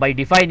 so by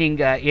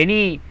defining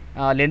any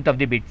length of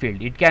the bit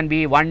field. It can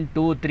be 1,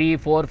 2, 3,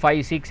 4,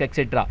 5, 6,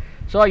 etc.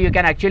 So you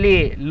can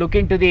actually look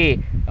into the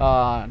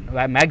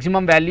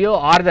maximum value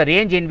or the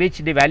range in which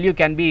the value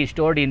can be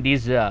stored in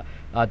these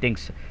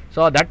things.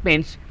 So that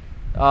means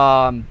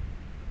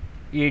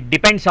it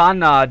depends on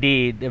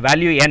the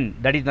value n,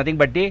 that is nothing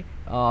but the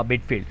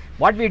bit field.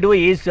 What we do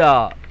is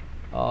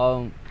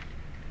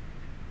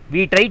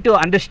we try to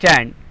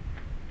understand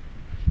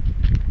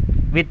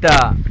with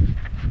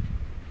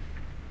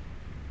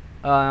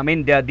I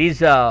mean these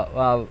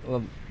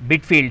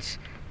bit fields.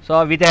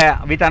 So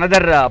with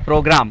another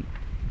program,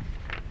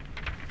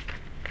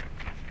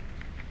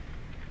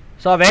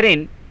 so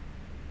wherein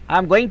I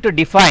am going to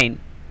define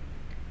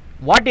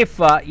what if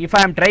I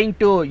am trying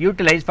to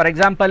utilize, for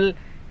example,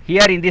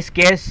 here in this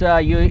case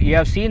you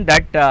have seen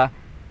that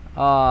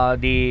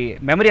the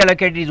memory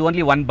allocated is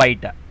only 1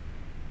 byte.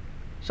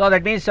 So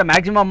that means a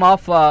maximum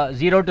of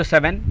 0 to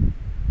 7.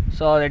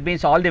 So that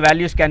means all the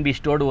values can be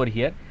stored over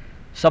here.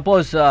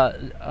 Suppose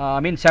I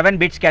mean 7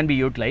 bits can be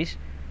utilized.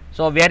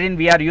 So wherein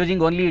we are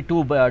using only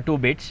 2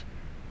 bits.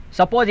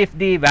 Suppose if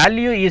the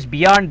value is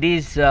beyond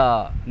these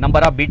number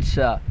of bits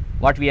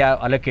what we have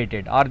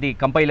allocated or the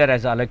compiler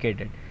has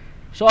allocated.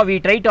 So we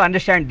try to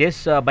understand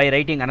this by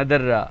writing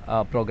another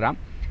program.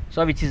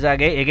 So which is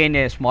again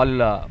a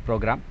small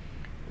program.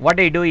 What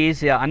I do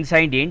is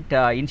unsigned int,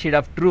 instead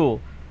of true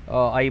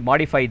I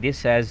modify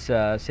this as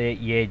say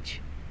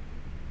age,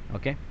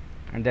 okay,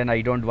 and then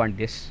I don't want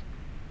this.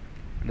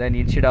 Then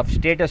instead of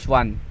status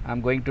 1 I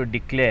am going to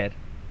declare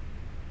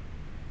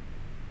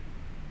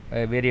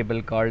a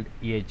variable called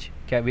age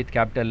with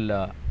capital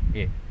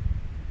A,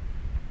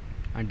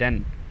 and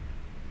then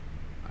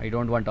I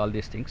don't want all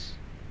these things.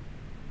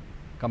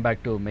 Come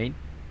back to main.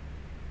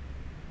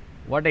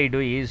 What I do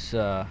is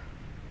I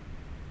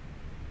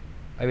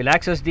will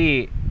access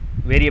the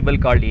variable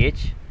called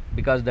age,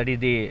 because that is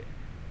the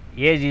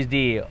age is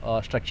the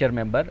structure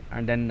member,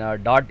 and then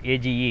dot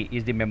age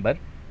is the member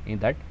in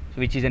that,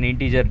 so which is an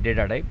integer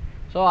data type.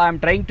 So I am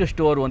trying to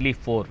store only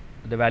 4,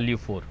 the value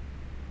 4.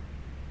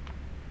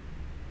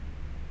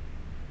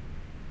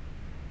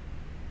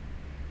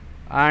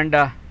 And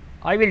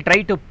I will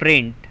try to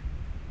print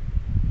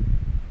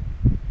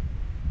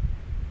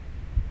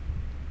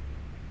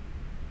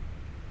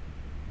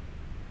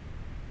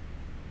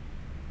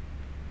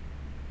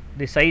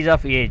the size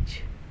of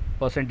age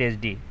percentage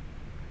d.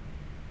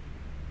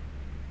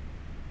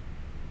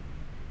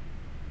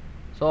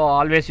 So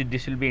always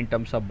this will be in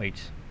terms of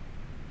bytes.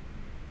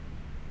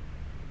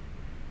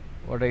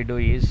 What I do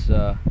is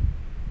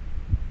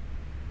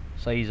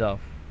size of,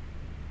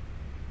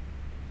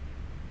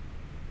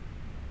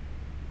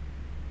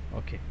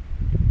 okay,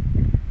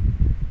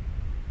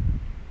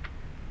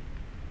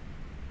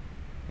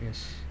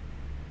 yes.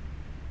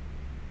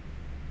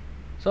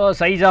 So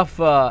size of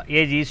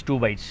age is 2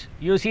 bytes.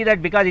 You see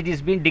that because it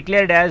is been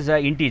declared as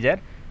integer,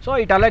 so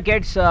it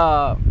allocates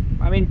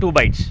 2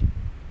 bytes.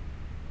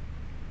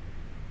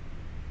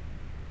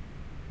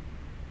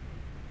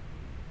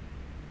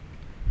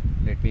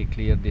 Let me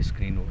clear this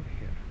screen over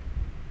here.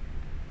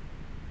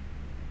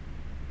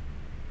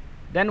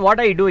 Then what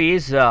I do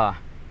is I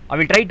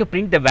will try to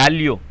print the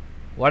value.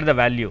 What is the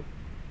value?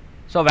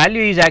 So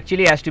value is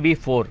actually has to be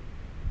 4.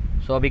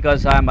 So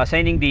because I am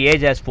assigning the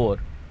age as 4.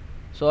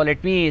 So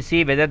let me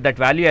see whether that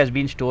value has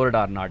been stored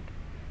or not.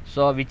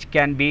 So which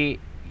can be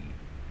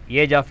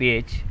age of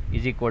age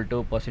is equal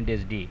to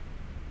percentage d,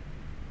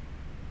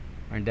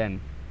 and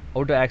then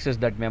how to access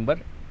that member.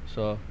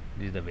 So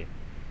this is the way.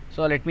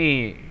 So let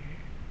me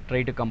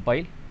try to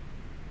compile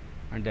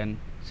and then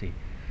see.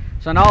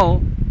 So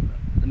now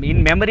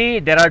in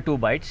memory there are 2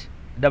 bytes.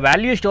 The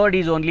value stored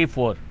is only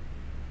 4.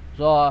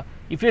 So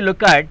if you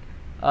look at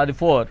the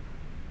 4,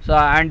 so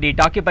and it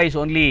occupies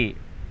only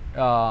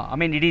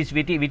it is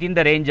within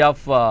the range of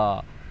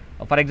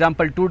for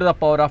example 2 to the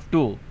power of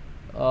 2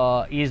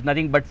 is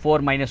nothing but 4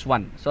 minus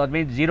 1. So that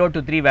means 0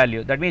 to 3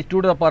 value. That means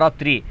 2 to the power of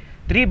 3.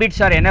 3 bits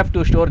are enough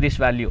to store this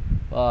value,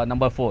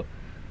 number 4.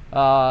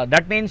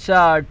 That means 2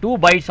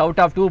 bytes out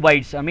of 2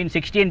 bytes,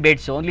 16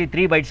 bits, only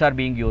 3 bytes are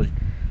being used.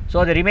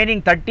 So the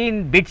remaining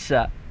 13 bits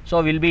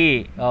so will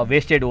be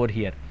wasted over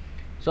here.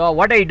 So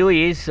what I do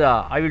is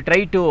I will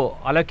try to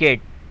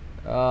allocate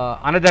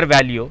another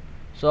value.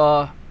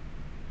 So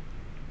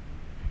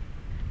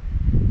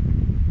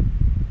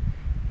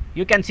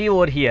you can see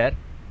over here,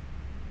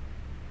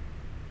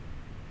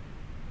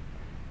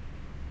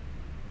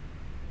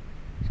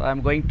 so I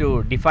am going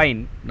to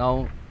define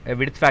now a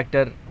width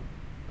factor,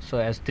 so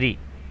as 3.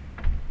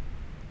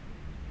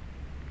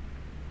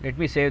 Let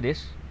me save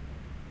this.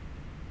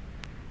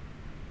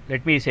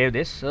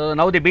 So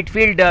now the bit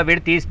field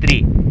width is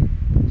 3.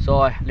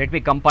 So let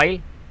me compile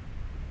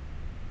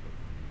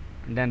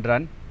and then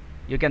run.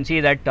 You can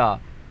see that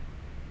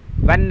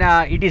when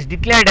it is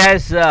declared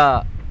as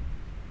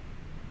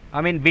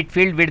bit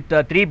field width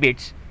 3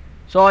 bits,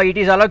 so it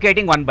is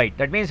allocating 1 byte.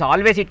 That means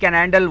always it can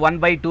handle 1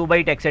 byte, 2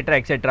 byte, etc.,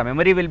 etc.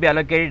 Memory will be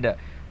allocated,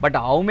 but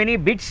how many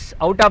bits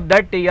out of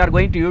that you are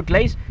going to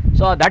utilize,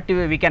 so that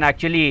we can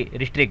actually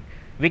restrict.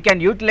 We can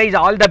utilize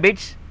all the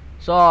bits.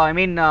 So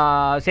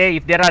say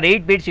if there are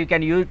 8 bits, you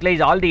can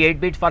utilize all the 8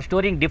 bits for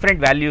storing different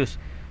values.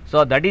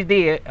 So that is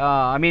the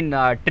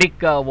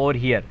trick over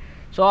here.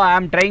 So I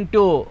am trying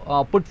to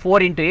put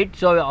 4 into it.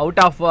 So out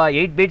of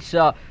 8 bits,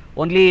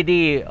 only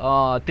the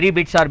 3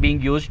 bits are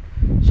being used.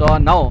 So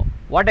now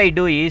what I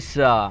do is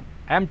I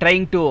am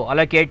trying to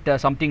allocate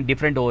something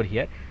different over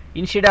here.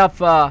 Instead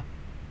of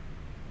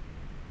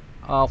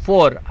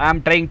 4, I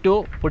am trying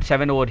to put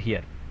 7 over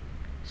here.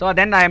 So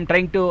then I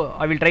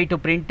will try to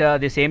print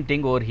the same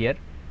thing over here,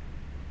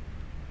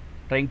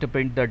 trying to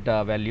print that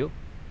value.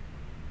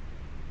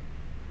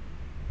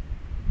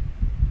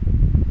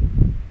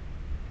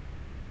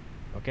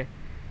 Okay.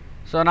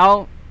 So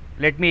now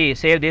let me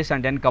save this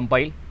and then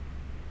compile.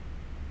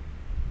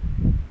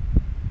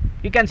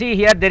 You can see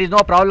here there is no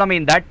problem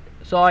in that.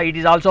 So it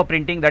is also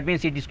printing. That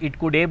means it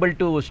could able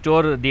to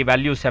store the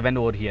value 7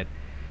 over here.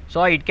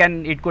 So it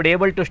could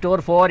able to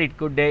store 4. It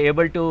could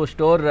able to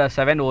store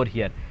 7 over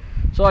here.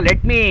 So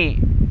let me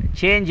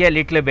change a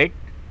little bit,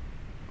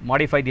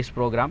 modify this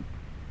program.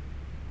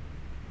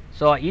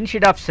 So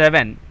instead of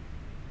 7,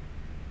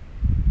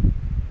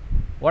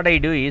 what I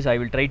do is I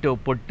will try to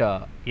put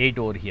 8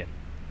 over here.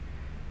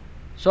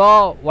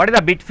 So what is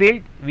the bit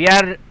field? We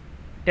are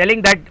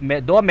telling that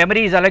though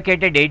memory is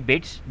allocated 8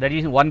 bits, that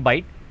is 1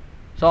 byte.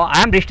 So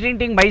I am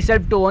restricting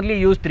myself to only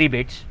use 3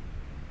 bits.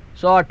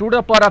 So 2 to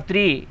the power of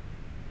 3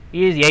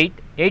 is 8.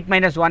 8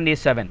 minus 1 is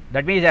 7.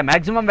 That means the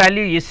maximum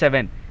value is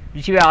 7.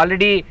 Which we have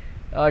already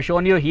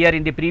shown you here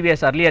in the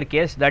previous earlier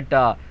case,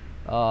 that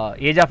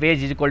age of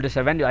age is equal to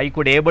 7. I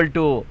could able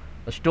to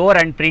store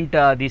and print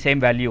the same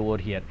value over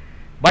here.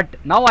 But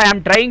now I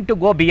am trying to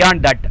go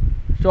beyond that.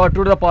 So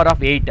 2 to the power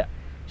of 8.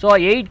 So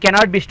 8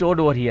 cannot be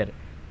stored over here.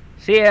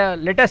 See,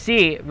 let us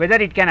see whether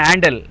it can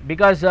handle,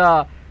 because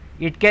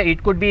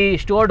it could be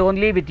stored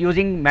only with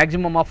using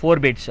maximum of 4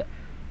 bits.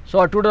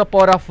 So 2 to the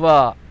power of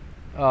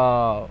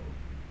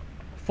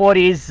 4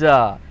 is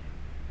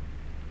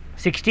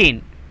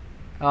 16.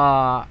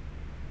 And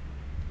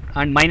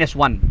minus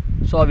 1,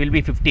 so will be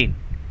 15.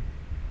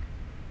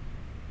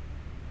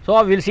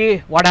 So we will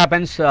see what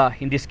happens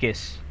in this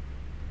case.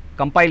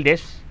 Compile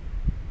this,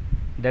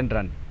 then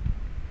run.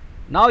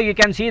 Now you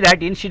can see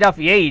that instead of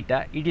 8,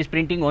 it is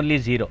printing only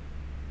 0.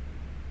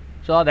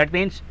 So that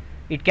means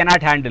it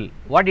cannot handle.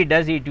 What it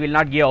does, it will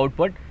not give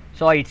output.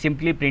 so it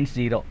simply prints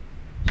 0.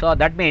 So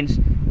that means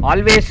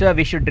always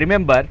we should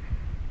remember,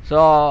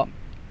 so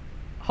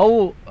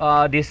how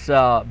this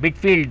bit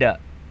field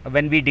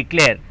when we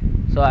declare,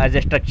 so as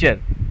a structure,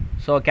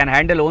 so can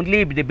handle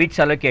only the bits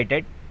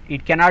allocated,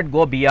 it cannot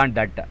go beyond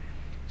that.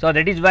 So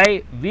that is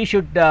why we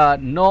should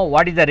know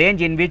what is the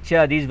range in which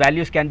these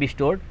values can be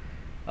stored,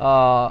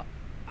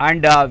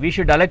 and we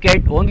should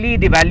allocate only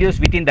the values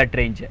within that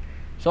range.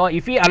 So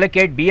if we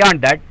allocate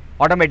beyond that,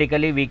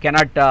 automatically we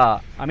cannot,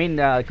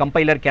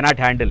 compiler cannot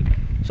handle.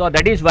 So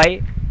that is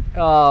why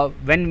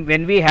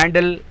when we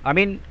handle,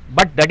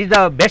 but that is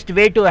the best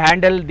way to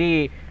handle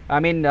the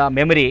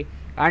memory,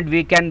 and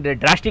we can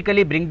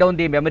drastically bring down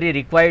the memory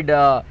required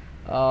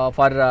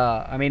for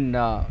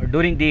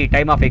during the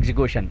time of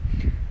execution.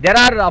 There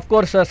are of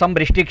course some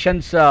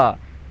restrictions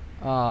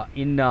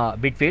in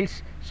bit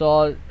fields.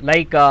 So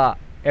like a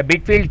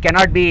bit field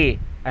cannot be,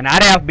 an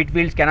array of bit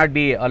fields cannot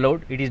be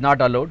allowed, it is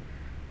not allowed.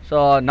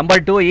 So number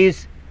 2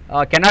 is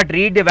cannot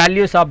read the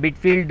values of bit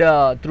field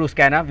through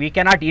scanf. We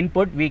cannot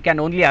input, we can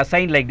only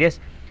assign like this.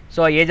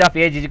 So age of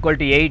age is equal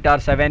to 8 or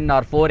 7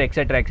 or 4,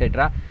 etc.,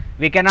 etc.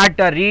 We cannot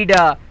read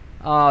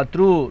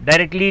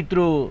directly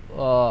through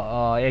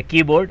a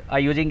keyboard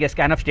using a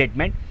scanf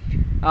statement.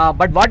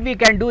 But what we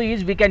can do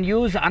is we can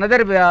use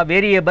another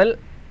variable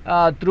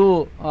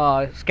through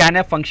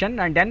scanf function,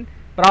 and then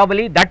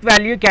probably that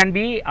value can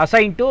be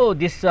assigned to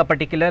this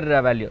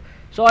particular value.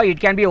 So it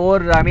can be over,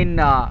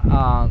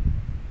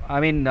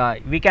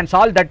 we can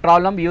solve that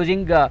problem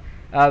using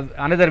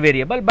another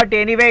variable, but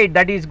anyway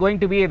that is going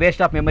to be a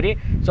waste of memory.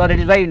 So that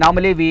is why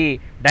normally we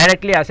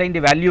directly assign the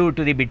value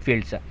to the bit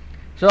fields.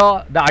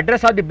 So the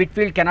address of the bit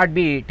field cannot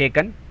be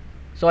taken,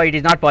 so it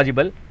is not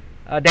possible.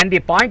 Then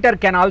the pointer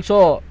cannot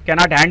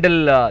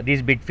handle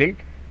this bit field,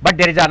 but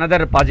there is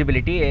another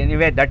possibility.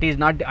 Anyway, that is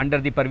not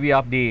under the purview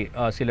of the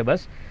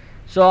syllabus.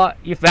 So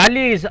if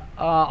value is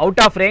out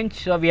of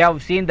range, so we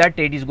have seen that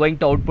it is going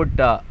to output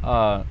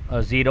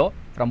 0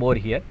 from over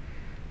here.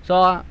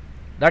 So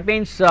that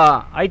means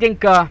I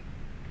think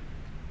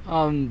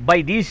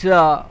by these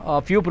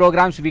few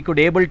programs we could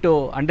able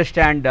to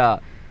understand the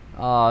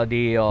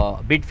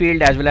bit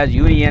field as well as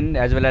union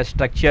as well as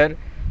structure.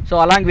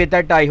 So along with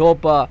that, I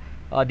hope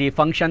the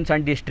functions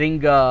and the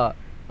string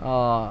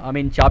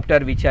chapter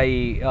which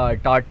I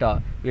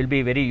taught will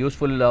be very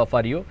useful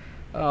for you.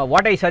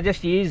 What I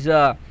suggest is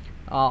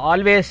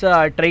always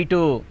try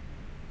to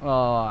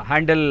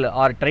handle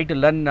or try to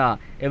learn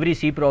every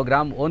C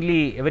program,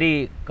 only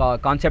every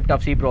concept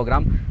of C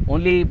program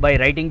only by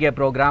writing a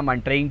program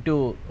and trying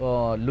to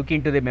look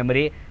into the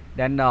memory,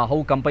 then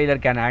how compiler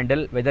can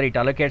handle, whether it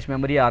allocates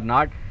memory or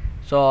not.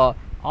 So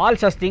all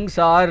such things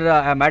are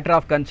a matter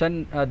of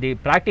concern. The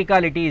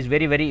practicality is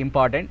very, very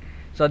important.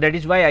 So that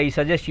is why I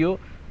suggest you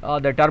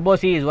the Turbo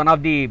C is one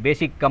of the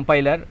basic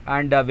compiler,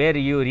 and where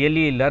you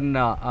really learn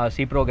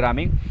C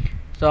programming.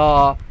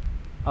 So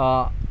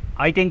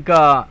I think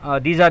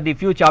these are the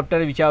few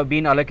chapters which have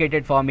been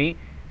allocated for me.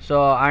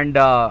 So and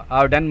I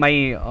have done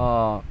my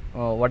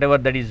whatever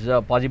that is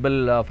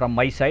possible from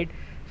my side.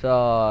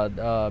 So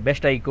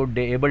best I could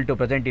able to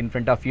present in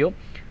front of you.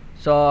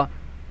 So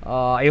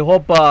I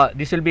hope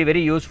this will be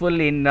very useful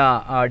in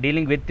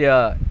dealing with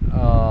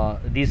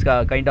these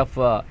kind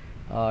of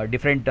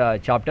different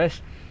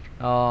chapters.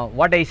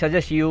 What I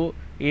suggest you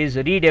is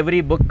read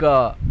every book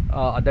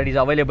that is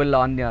available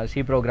on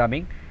C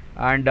programming,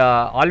 and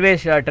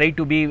always try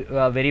to be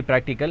very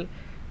practical,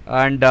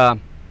 and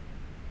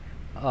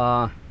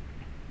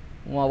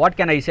what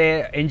can I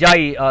say,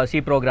 enjoy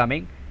C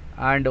programming,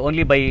 and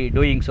only by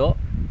doing so.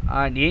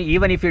 And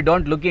even if you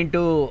don't look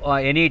into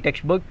any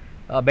textbook,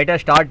 better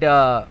start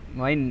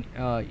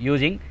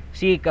using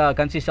C.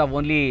 Consists of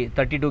only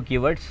 32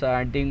 keywords.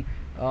 I think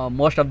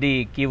most of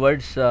the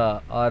keywords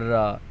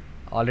are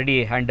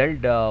already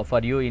handled for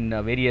you in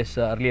various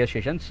earlier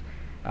sessions,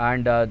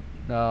 and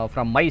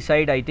from my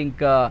side I think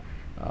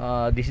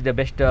this is the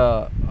best.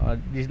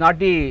 This is not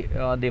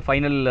the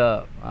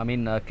final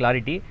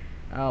clarity.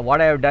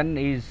 What I have done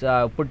is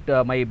put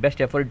my best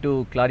effort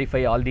to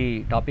clarify all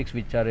the topics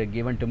which are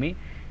given to me.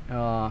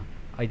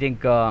 I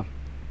think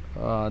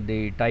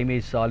the time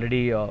is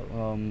already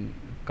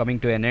coming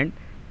to an end,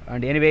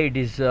 and anyway it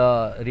is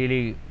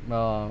really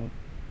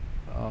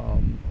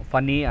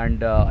funny,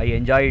 and I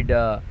enjoyed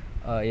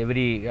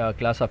every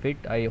class of it.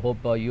 I hope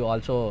you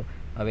also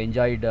have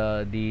enjoyed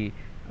the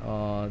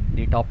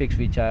topics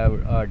which I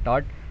have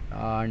taught,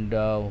 and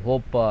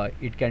hope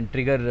it can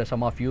trigger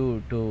some of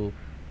you to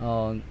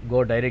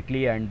go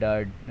directly and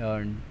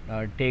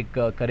take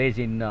courage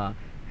in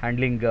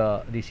handling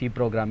the C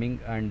programming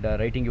and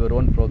writing your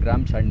own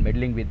programs and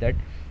meddling with that.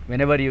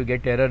 Whenever you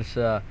get errors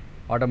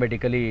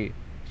automatically,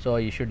 so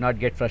you should not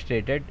get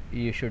frustrated,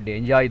 you should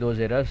enjoy those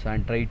errors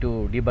and try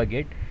to debug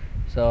it.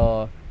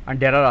 So and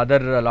there are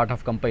other lot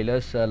of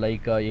compilers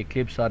like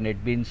Eclipse or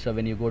NetBeans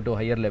when you go to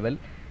higher level,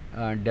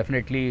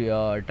 definitely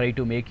try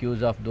to make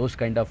use of those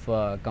kind of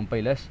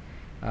compilers,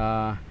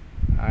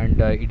 and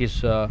it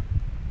is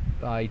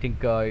I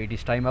think it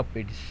is time up.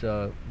 It is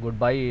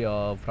goodbye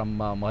from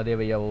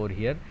Mahadevaya over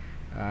here,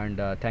 and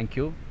thank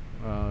you.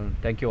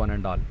 Thank you one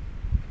and all.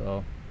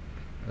 So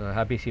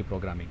happy C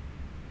programming.